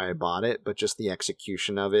reasons why I bought it, but just the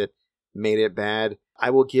execution of it made it bad. I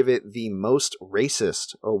will give it the most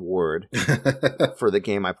racist award for the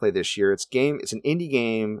game I played this year. It's an indie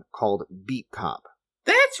game called Beat Cop.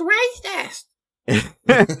 That's racist!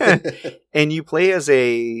 And you play as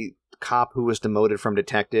a cop who was demoted from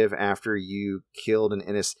detective after you killed an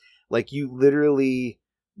innocent. Like, you literally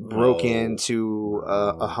broke into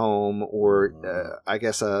a home, or I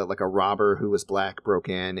guess like a robber who was black broke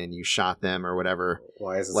in and you shot them or whatever.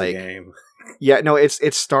 Why is this a game? Yeah, no,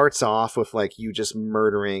 it starts off with like you just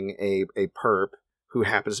murdering a perp who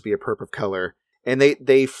happens to be a perp of color. And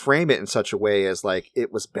they frame it in such a way as like,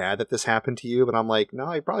 it was bad that this happened to you. But I'm like,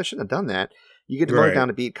 no, you probably shouldn't have done that. You get demoted down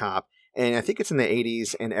to beat cop. And I think it's in the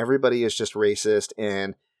 80s and everybody is just racist.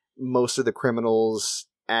 And most of the criminals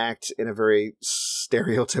act in a very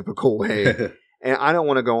stereotypical way. And I don't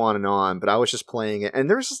want to go on, but I was just playing it. And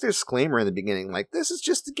there's this disclaimer in the beginning, like, this is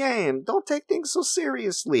just a game. Don't take things so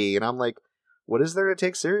seriously. And I'm like, what is there to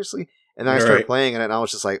take seriously? And then I started playing it and I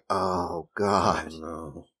was just like, oh, God. Oh,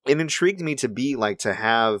 no. It intrigued me to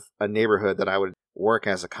have a neighborhood that I would work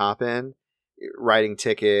as a cop in, writing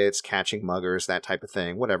tickets, catching muggers, that type of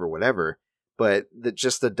thing, whatever. But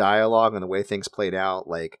just the dialogue and the way things played out,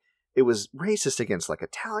 like, it was racist against like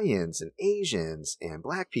Italians and Asians and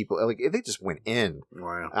black people. Like, they just went in.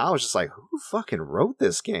 Wow. I was just like, who fucking wrote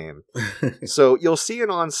this game? So you'll see it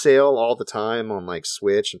on sale all the time on like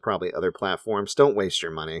Switch and probably other platforms. Don't waste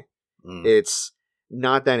your money. It's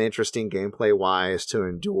not that interesting gameplay wise to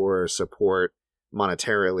endure or support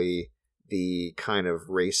monetarily the kind of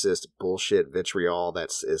racist bullshit vitriol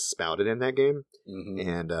is spouted in that game. Mm-hmm.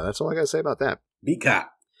 And that's all I gotta say about that. Beat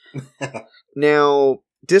Cop. Now,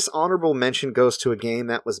 dishonorable mention goes to a game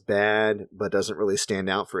that was bad, but doesn't really stand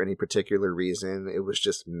out for any particular reason. It was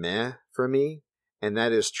just meh for me. And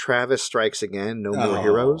that is Travis Strikes Again, No More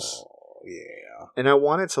Heroes. Yeah. And I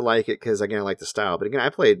wanted to like it because, again, I like the style. But again, I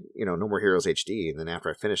played, No More Heroes HD. And then after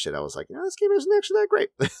I finished it, I was like, this game isn't actually that great.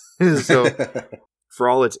 So for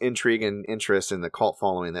all its intrigue and interest in the cult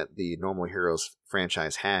following that the No More Heroes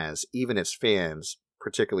franchise has, even its fans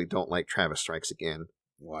particularly don't like Travis Strikes Again.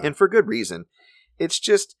 Wow. And for good reason. It's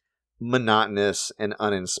just monotonous and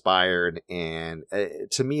uninspired, and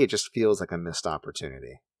to me, it just feels like a missed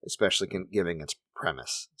opportunity, especially given its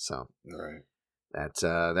premise. So Right.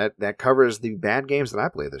 that covers the bad games that I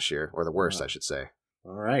played this year, or the worst, I should say.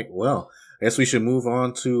 All right. Well, I guess we should move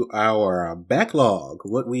on to our backlog.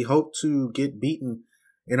 What we hope to get beaten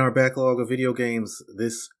in our backlog of video games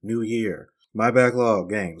this new year. My backlog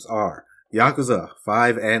games are Yakuza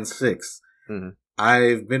 5 and 6. Mm-hmm.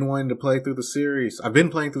 I've been wanting to play through the series. I've been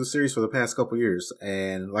playing through the series for the past couple years.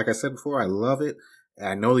 And like I said before, I love it.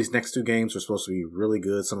 I know these next two games are supposed to be really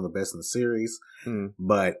good, some of the best in the series. Mm.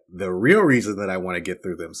 But the real reason that I want to get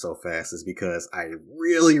through them so fast is because I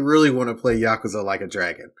really, really want to play Yakuza Like a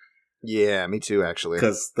Dragon. Yeah, me too, actually.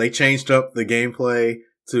 Because they changed up the gameplay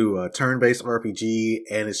to a turn-based RPG,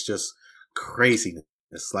 and it's just craziness.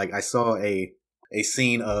 Like, I saw a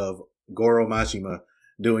scene of Goro Majima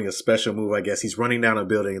doing a special move, I guess. He's running down a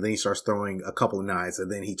building, and then he starts throwing a couple of knives,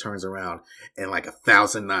 and then he turns around, and like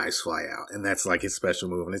 1,000 knives fly out. And that's like his special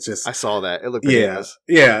move. And it's just... I saw that. It looked pretty nice.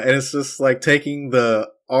 Yeah, and it's just like taking the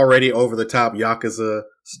already over-the-top Yakuza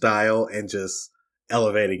style and just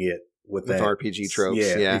elevating it with that RPG tropes.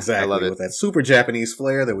 Yeah, exactly. I love it. With that super Japanese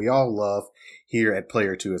flair that we all love here at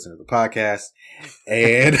Player 2 as in the podcast.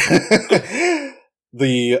 And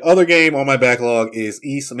the other game on my backlog is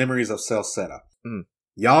Ys Memories of Celceta. Mm.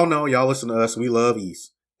 Y'all know, y'all listen to us, we love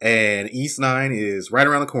Ys. And Ys 9 is right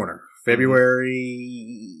around the corner.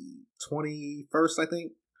 February 21st, I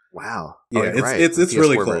think. Wow. Yeah, right. it's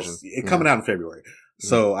really close. Version. Coming out in February.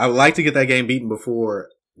 So I would like to get that game beaten before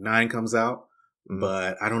 9 comes out.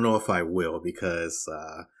 But I don't know if I will because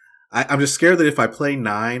I'm just scared that if I play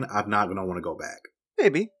 9, I'm not going to want to go back.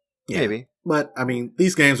 Maybe. Maybe. But, I mean,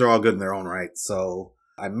 these games are all good in their own right. So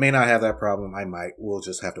I may not have that problem. I might. We'll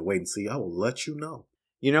just have to wait and see. I will let you know.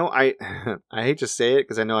 You know, I hate to say it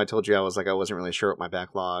because I know I told you I wasn't really sure what my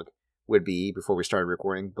backlog would be before we started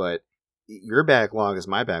recording, but your backlog is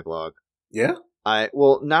my backlog. Yeah?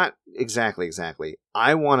 Not exactly.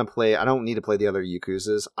 I want to play, I don't need to play the other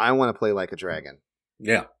Yakuzas. I want to play Like a Dragon.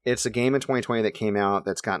 Yeah. It's a game in 2020 that came out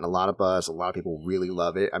that's gotten a lot of buzz. A lot of people really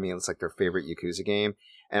love it. I mean, it's like their favorite Yakuza game.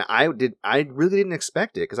 And I really didn't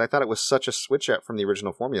expect it because I thought it was such a switch up from the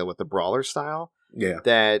original formula with the brawler style. Yeah.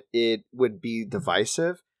 That it would be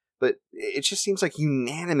divisive. But it just seems like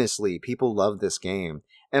unanimously people love this game.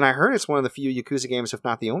 And I heard it's one of the few Yakuza games, if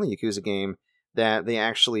not the only Yakuza game, that they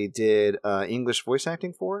actually did English voice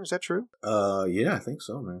acting for. Is that true? Yeah, I think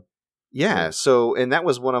so, man. Yeah, so, and that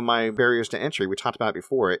was one of my barriers to entry. We talked about it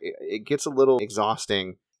before. It gets a little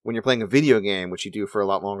exhausting when you're playing a video game, which you do for a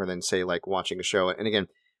lot longer than, say, like watching a show. And again,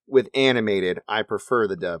 with animated, I prefer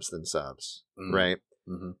the dubs than subs, right?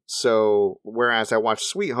 Mm-hmm. So, whereas I watch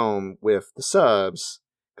Sweet Home with the subs,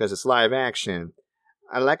 because it's live action,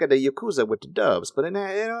 I like the Yakuza with the dubs, but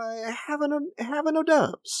I have no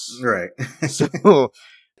dubs. Right. So,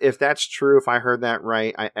 if that's true, if I heard that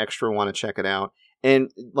right, I extra want to check it out.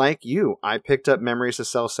 And like you, I picked up Memories of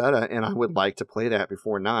Celceta, and I would like to play that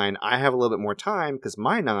before 9. I have a little bit more time, because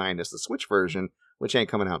my 9 is the Switch version, which ain't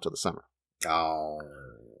coming out till the summer. Oh.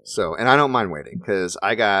 So, and I don't mind waiting, because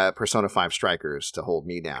I got Persona 5 Strikers to hold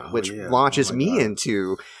me down, which launches me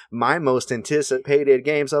into my most anticipated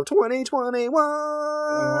games of 2021.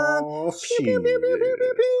 Oh, pew, pew, pew, pew, pew,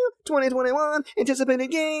 pew, pew. 2021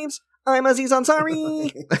 anticipated games. I'm Aziz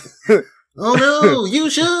Ansari. Oh no, you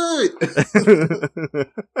should!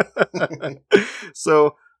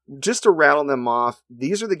 So, just to rattle them off,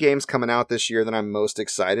 these are the games coming out this year that I'm most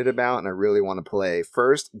excited about and I really want to play.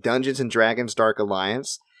 First, Dungeons & Dragons Dark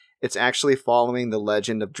Alliance. It's actually following the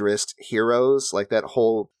Legend of Drizzt Heroes, like that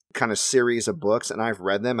whole kind of series of books, and I've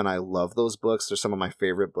read them and I love those books. They're some of my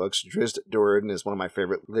favorite books. Drizzt Do'Urden is one of my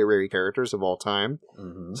favorite literary characters of all time.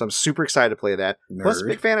 Mm-hmm. So I'm super excited to play that. Nerd. Plus,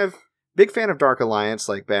 big fan of Dark Alliance,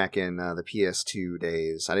 like back in the PS2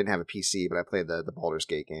 days. I didn't have a PC, but I played the Baldur's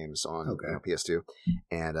Gate games on PS2.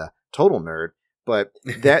 And total nerd. But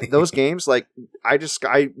those games, like,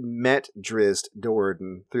 I met Drizzt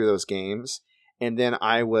Do'Urden through those games. And then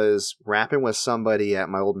I was rapping with somebody at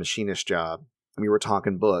my old machinist job. We were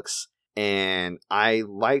talking books. And I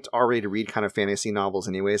liked already to read kind of fantasy novels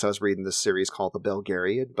anyways. I was reading this series called The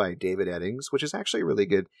Belgariad by David Eddings, which is actually a really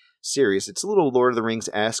good series. It's a little Lord of the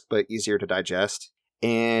Rings-esque, but easier to digest.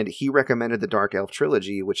 And he recommended the Dark Elf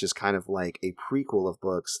Trilogy, which is kind of like a prequel of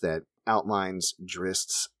books that outlines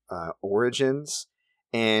Drizzt's origins.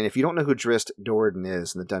 And if you don't know who Drizzt Do'Urden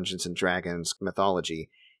is in the Dungeons & Dragons mythology,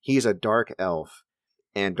 he's a dark elf.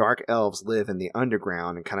 And dark elves live in the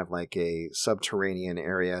underground in kind of like a subterranean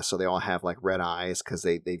area. So they all have like red eyes because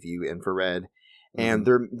they view infrared. And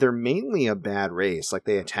they're mainly a bad race. Like,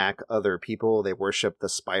 they attack other people. They worship the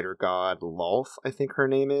spider god Lolth, I think her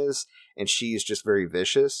name is, and she's just very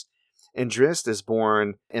vicious. And Drizzt is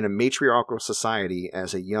born in a matriarchal society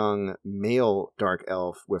as a young male dark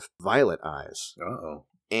elf with violet eyes. Uh-oh.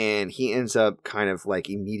 And he ends up kind of like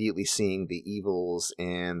immediately seeing the evils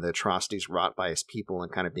and the atrocities wrought by his people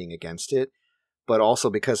and kind of being against it. But also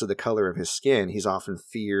because of the color of his skin, he's often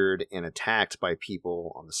feared and attacked by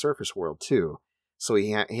people on the surface world too. So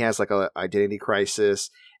he has like a identity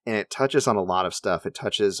crisis, and it touches on a lot of stuff. It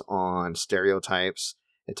touches on stereotypes.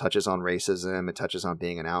 It touches on racism. It touches on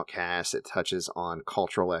being an outcast. It touches on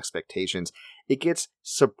cultural expectations. It gets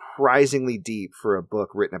surprisingly deep for a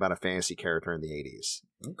book written about a fantasy character in the 80s.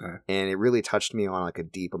 Okay. And it really touched me on like a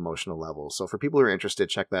deep emotional level. So for people who are interested,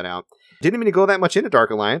 check that out. Didn't mean to go that much into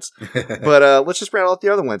Dark Alliance, but let's just rattle out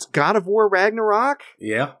the other ones. God of War Ragnarok.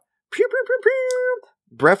 Yeah. Pew, pew, pew, pew.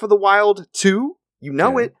 Breath of the Wild 2. You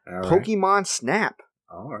know it. All right. Pokemon Snap.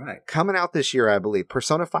 All right. Coming out this year, I believe.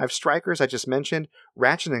 Persona 5 Strikers, I just mentioned.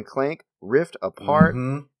 Ratchet and Clank, Rift Apart,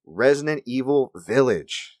 Resident Evil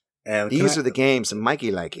Village. And these are the games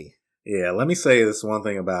Mikey likey. Yeah, let me say this one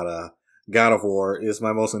thing about God of War is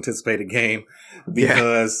my most anticipated game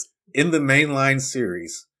because in the mainline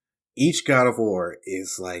series, each God of War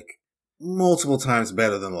is like multiple times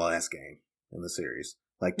better than the last game in the series.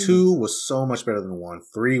 Like 2 was so much better than 1.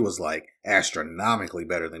 3 was like astronomically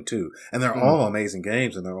better than 2. And they're all amazing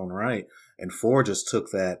games in their own right. And 4 just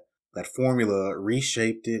took that formula,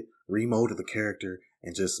 reshaped it, remolded the character,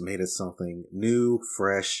 and just made it something new,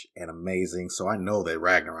 fresh, and amazing. So I know that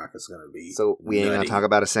Ragnarok is going to be So we ain't going to talk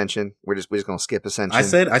about Ascension. We're just going to skip Ascension. I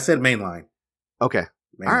said mainline. Okay.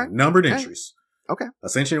 Mainline. All right. Numbered entries. Okay.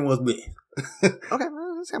 Ascension was me. Okay.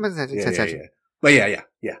 Let's have Ascension. Yeah. But yeah.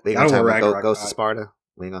 We ain't going to talk about Ghost of Sparta.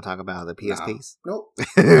 We ain't going to talk about the PSPs. Nope.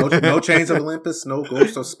 No Chains of Olympus. No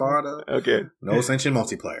Ghost of Sparta. Okay. No Ascension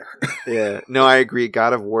multiplayer. Yeah. No, I agree.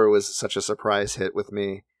 God of War was such a surprise hit with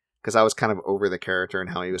me because I was kind of over the character and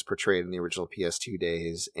how he was portrayed in the original PS2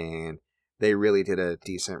 days. And they really did a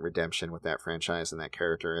decent redemption with that franchise and that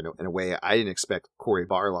character in a way I didn't expect Cory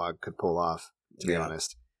Barlog could pull off, to be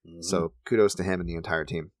honest. Mm-hmm. So kudos to him and the entire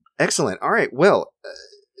team. Excellent. All right. Well,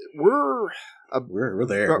 we're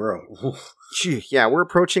there. We're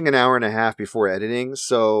approaching an hour and a half before editing.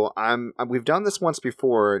 So we've done this once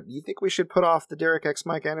before. Do you think we should put off the Derek X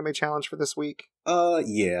Mike Anime Challenge for this week?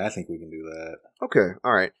 Yeah, I think we can do that. Okay.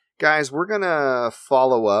 All right. Guys, we're going to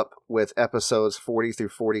follow up with episodes 40 through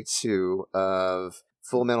 42 of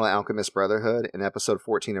Full Metal Alchemist Brotherhood and episode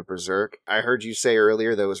 14 of Berserk. I heard you say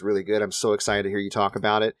earlier that was really good. I'm so excited to hear you talk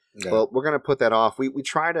about it. Yeah. Well, we're going to put that off. We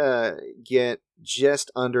try to get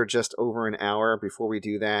just over an hour before we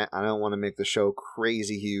do that. I don't want to make the show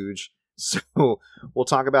crazy huge. So we'll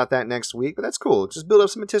talk about that next week, but that's cool. Just build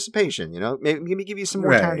up some anticipation, Maybe give you some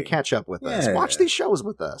more time to catch up with us. Watch these shows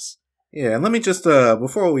with us. Yeah, and let me just,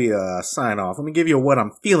 before we sign off, let me give you what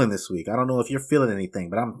I'm feeling this week. I don't know if you're feeling anything,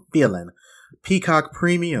 but I'm feeling Peacock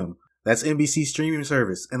Premium. That's NBC streaming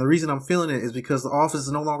service. And the reason I'm feeling it is because The Office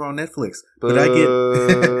is no longer on Netflix. But I get,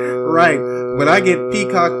 right, but I get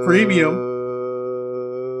Peacock Premium.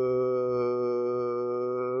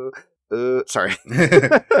 Sorry.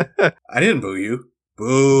 I didn't boo you.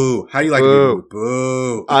 Boo. How do you like to be booed?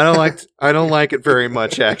 Boo. I don't like it very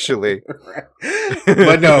much, actually.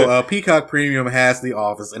 But no, Peacock Premium has The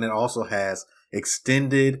Office, and it also has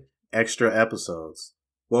extended extra episodes.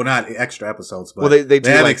 Well, not extra episodes, but they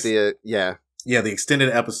do like the the extended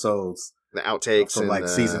episodes, the outtakes from like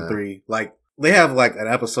season 3. Like they have like an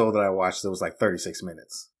episode that I watched that was like 36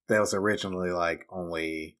 minutes. That was originally like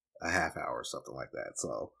only a half hour or something like that.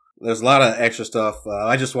 So there's a lot of extra stuff.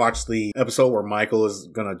 I just watched the episode where Michael is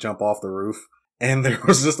gonna jump off the roof, and there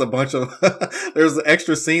was just a bunch of there's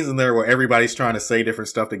extra scenes in there where everybody's trying to say different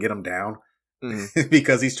stuff to get him down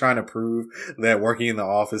because he's trying to prove that working in the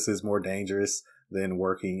office is more dangerous than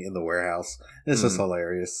working in the warehouse. It's just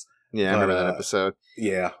hilarious. Yeah, I remember that episode.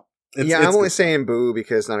 Yeah. I'm only saying boo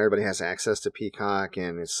because not everybody has access to Peacock,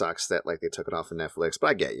 and it sucks that like they took it off of Netflix, but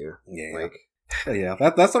I get you. Yeah.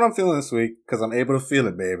 That's what I'm feeling this week because I'm able to feel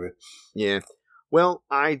it, baby. Yeah. Well,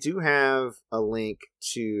 I do have a link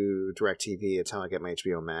to DirecTV. It's how I get my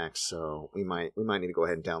HBO Max, so we might need to go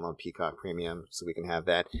ahead and download Peacock Premium so we can have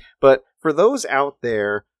that. But for those out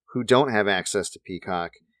there who don't have access to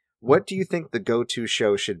Peacock, what do you think the go-to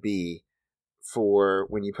show should be for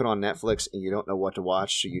when you put on Netflix and you don't know what to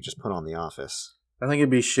watch, so you just put on The Office? I think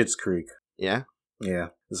it'd be Schitt's Creek. Yeah? Yeah.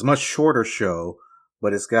 It's a much shorter show,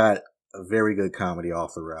 but it's got a very good comedy all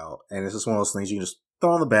throughout. And it's just one of those things you can just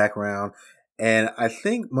throw in the background. And I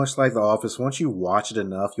think much like The Office, once you watch it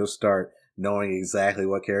enough, you'll start knowing exactly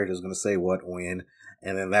what character is going to say what when,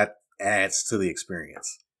 and then that adds to the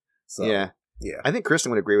experience. So, yeah. I think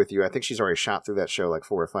Kristen would agree with you. I think she's already shot through that show like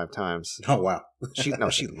 4 or 5 times. Oh, wow. She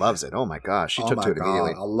loves it. Oh, my gosh. She took to it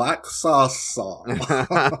immediately. I like sauce.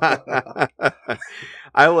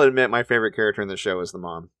 I will admit my favorite character in the show is the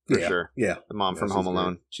mom, for sure. Yeah. The mom from Home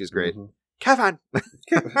Alone. Great. She's great. Mm-hmm. Kevin!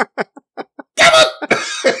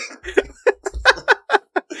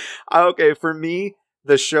 Okay, for me,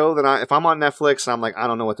 the show that if I'm on Netflix and I'm like, I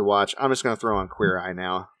don't know what to watch, I'm just going to throw on Queer Eye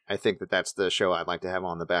now. I think that's the show I'd like to have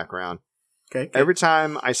on the background. Okay. Every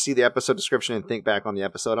time I see the episode description and think back on the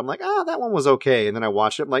episode, I'm like, that one was okay. And then I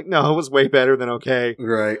watch it. I'm like, no, it was way better than okay.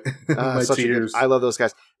 Right. My tears. I love those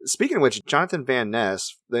guys. Speaking of which, Jonathan Van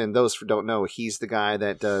Ness, and those who don't know, he's the guy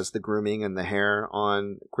that does the grooming and the hair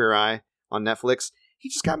on Queer Eye on Netflix. He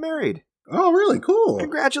just got married. Oh, really? Cool.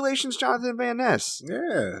 Congratulations, Jonathan Van Ness.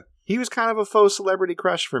 Yeah. He was kind of a faux celebrity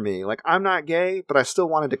crush for me. Like, I'm not gay, but I still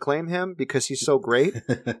wanted to claim him because he's so great.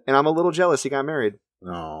 And I'm a little jealous he got married.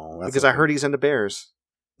 No, because I heard he's into bears.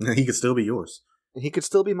 He could still be yours. He could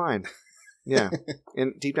still be mine. Yeah,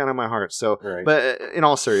 and deep down in my heart. So, right. But in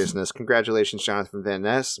all seriousness, congratulations, Jonathan Van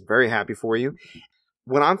Ness. I'm very happy for you.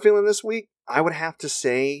 What I'm feeling this week, I would have to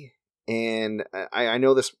say, and I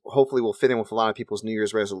know this hopefully will fit in with a lot of people's New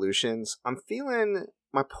Year's resolutions. I'm feeling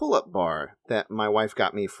my pull-up bar that my wife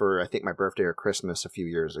got me for, I think, my birthday or Christmas a few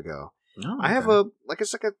years ago. Oh, okay. I have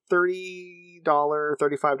it's like a $30,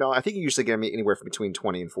 $35. I think you usually get them anywhere from between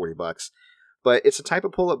 $20 and $40. But it's a type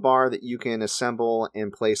of pull-up bar that you can assemble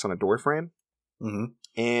and place on a door frame. Mm-hmm.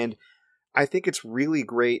 And I think it's really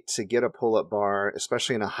great to get a pull-up bar,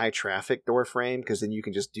 especially in a high-traffic door frame, because then you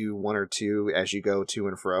can just do 1 or 2 as you go to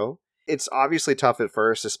and fro. It's obviously tough at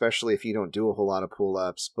first, especially if you don't do a whole lot of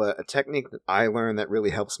pull-ups. But a technique that I learned that really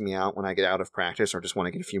helps me out when I get out of practice or just want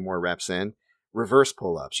to get a few more reps in. Reverse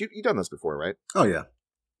pull-ups. You've done those before, right? Oh, yeah.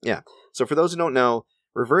 Yeah. So for those who don't know,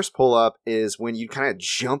 reverse pull-up is when you kind of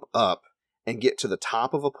jump up and get to the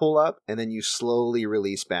top of a pull-up, and then you slowly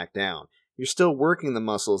release back down. You're still working the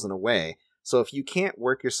muscles in a way. So if you can't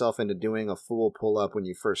work yourself into doing a full pull-up when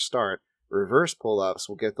you first start, reverse pull-ups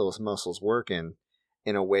will get those muscles working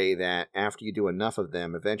in a way that after you do enough of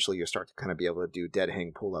them, eventually you'll start to kind of be able to do dead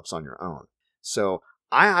hang pull-ups on your own. So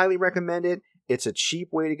I highly recommend it. It's a cheap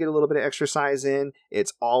way to get a little bit of exercise in.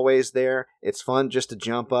 It's always there. It's fun just to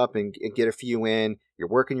jump up and get a few in. You're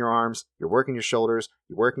working your arms, you're working your shoulders,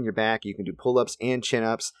 you're working your back. You can do pull-ups and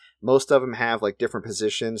chin-ups. Most of them have like different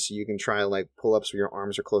positions, so you can try like pull-ups where your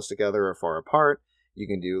arms are close together or far apart. You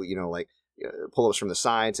can do, pull-ups from the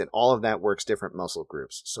sides, and all of that works different muscle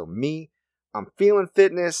groups. So I'm feeling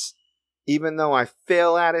fitness, even though I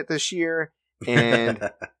fail at it this year, and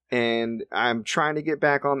and I'm trying to get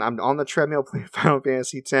back on. I'm on the treadmill playing Final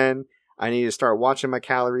Fantasy X. I need to start watching my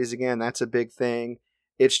calories again. That's a big thing.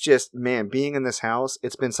 It's just, man, being in this house,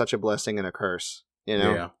 it's been such a blessing and a curse,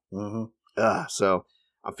 Yeah. Mm-hmm. So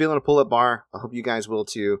I'm feeling a pull-up bar. I hope you guys will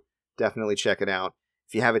too. Definitely check it out.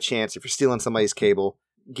 If you have a chance, if you're stealing somebody's cable,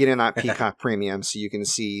 get in that Peacock Premium so you can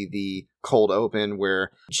see the cold open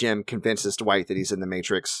where Jim convinces Dwight that he's in the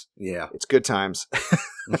Matrix. Yeah. It's good times.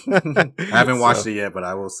 I haven't watched it yet, but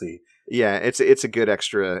I will see. Yeah, it's a good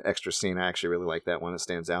extra scene. I actually really like that one. It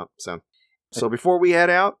stands out. So before we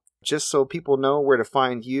head out, just so people know where to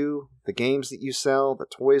find you, the games that you sell, the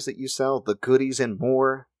toys that you sell, the goodies and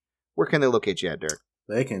more, where can they locate you at, Derek?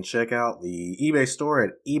 They can check out the eBay store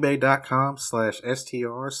at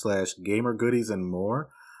ebay.com/str/gamergoodies and more.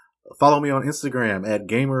 Follow me on Instagram at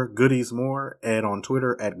gamergoodiesmore and on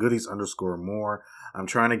Twitter at goodies_more. I'm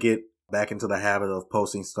trying to get back into the habit of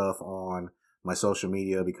posting stuff on my social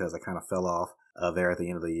media because I kind of fell off there at the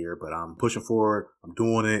end of the year, but I'm pushing forward. I'm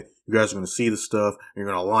doing it. You guys are going to see the stuff. And you're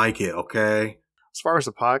going to like it, okay? As far as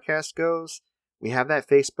the podcast goes, we have that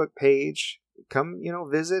Facebook page. Come,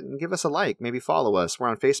 visit and give us a like. Maybe follow us. We're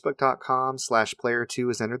on facebook.com/player2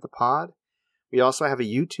 has entered the pod. We also have a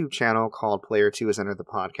YouTube channel called Player2 has entered the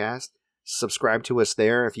podcast. Subscribe to us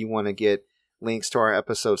there if you want to get links to our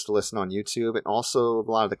episodes to listen on YouTube, and also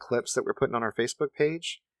a lot of the clips that we're putting on our Facebook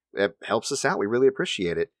page. It helps us out. We really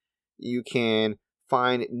appreciate it. You can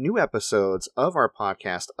find new episodes of our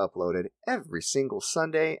podcast uploaded every single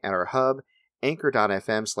Sunday at our hub,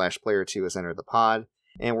 anchor.fm/player2 has entered the pod.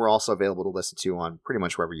 And we're also available to listen to on pretty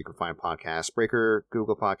much wherever you can find podcasts. Breaker,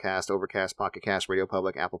 Google Podcast, Overcast, Pocket Cast, Radio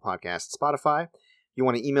Public, Apple Podcasts, Spotify. If you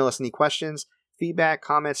want to email us any questions, feedback,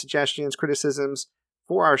 comments, suggestions, criticisms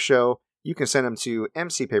for our show, you can send them to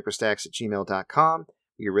mcpaperstacks@gmail.com.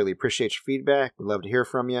 We really appreciate your feedback. We'd love to hear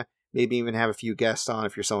from you. Maybe even have a few guests on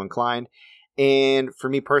if you're so inclined. And for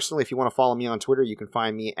me personally, if you want to follow me on Twitter, you can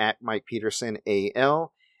find me at Mike Peterson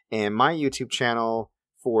AL. and my YouTube channel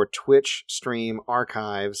for Twitch stream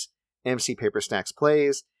archives, MC Paperstacks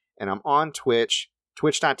Plays, and I'm on Twitch,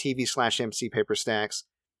 twitch.tv/MC Paperstacks.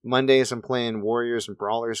 Mondays I'm playing Warriors and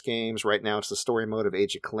Brawlers games. Right now it's the story mode of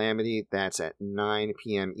Age of Calamity. That's at 9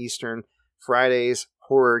 p.m. Eastern. Fridays,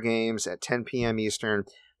 horror games at 10 p.m. Eastern.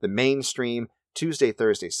 The main stream, Tuesday,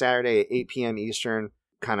 Thursday, Saturday at 8 p.m. Eastern.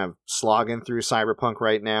 Kind of slogging through Cyberpunk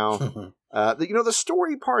right now. The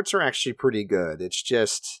story parts are actually pretty good. It's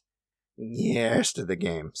just, yes to the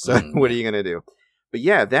game. So what are you going to do? But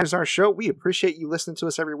yeah, that is our show. We appreciate you listening to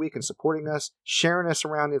us every week and supporting us, sharing us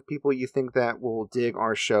around with people you think that will dig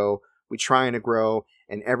our show. We trying to grow,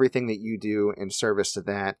 and everything that you do in service to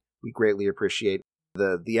that, we greatly appreciate.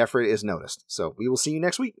 The effort is noticed. So we will see you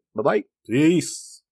next week. Bye-bye. Peace.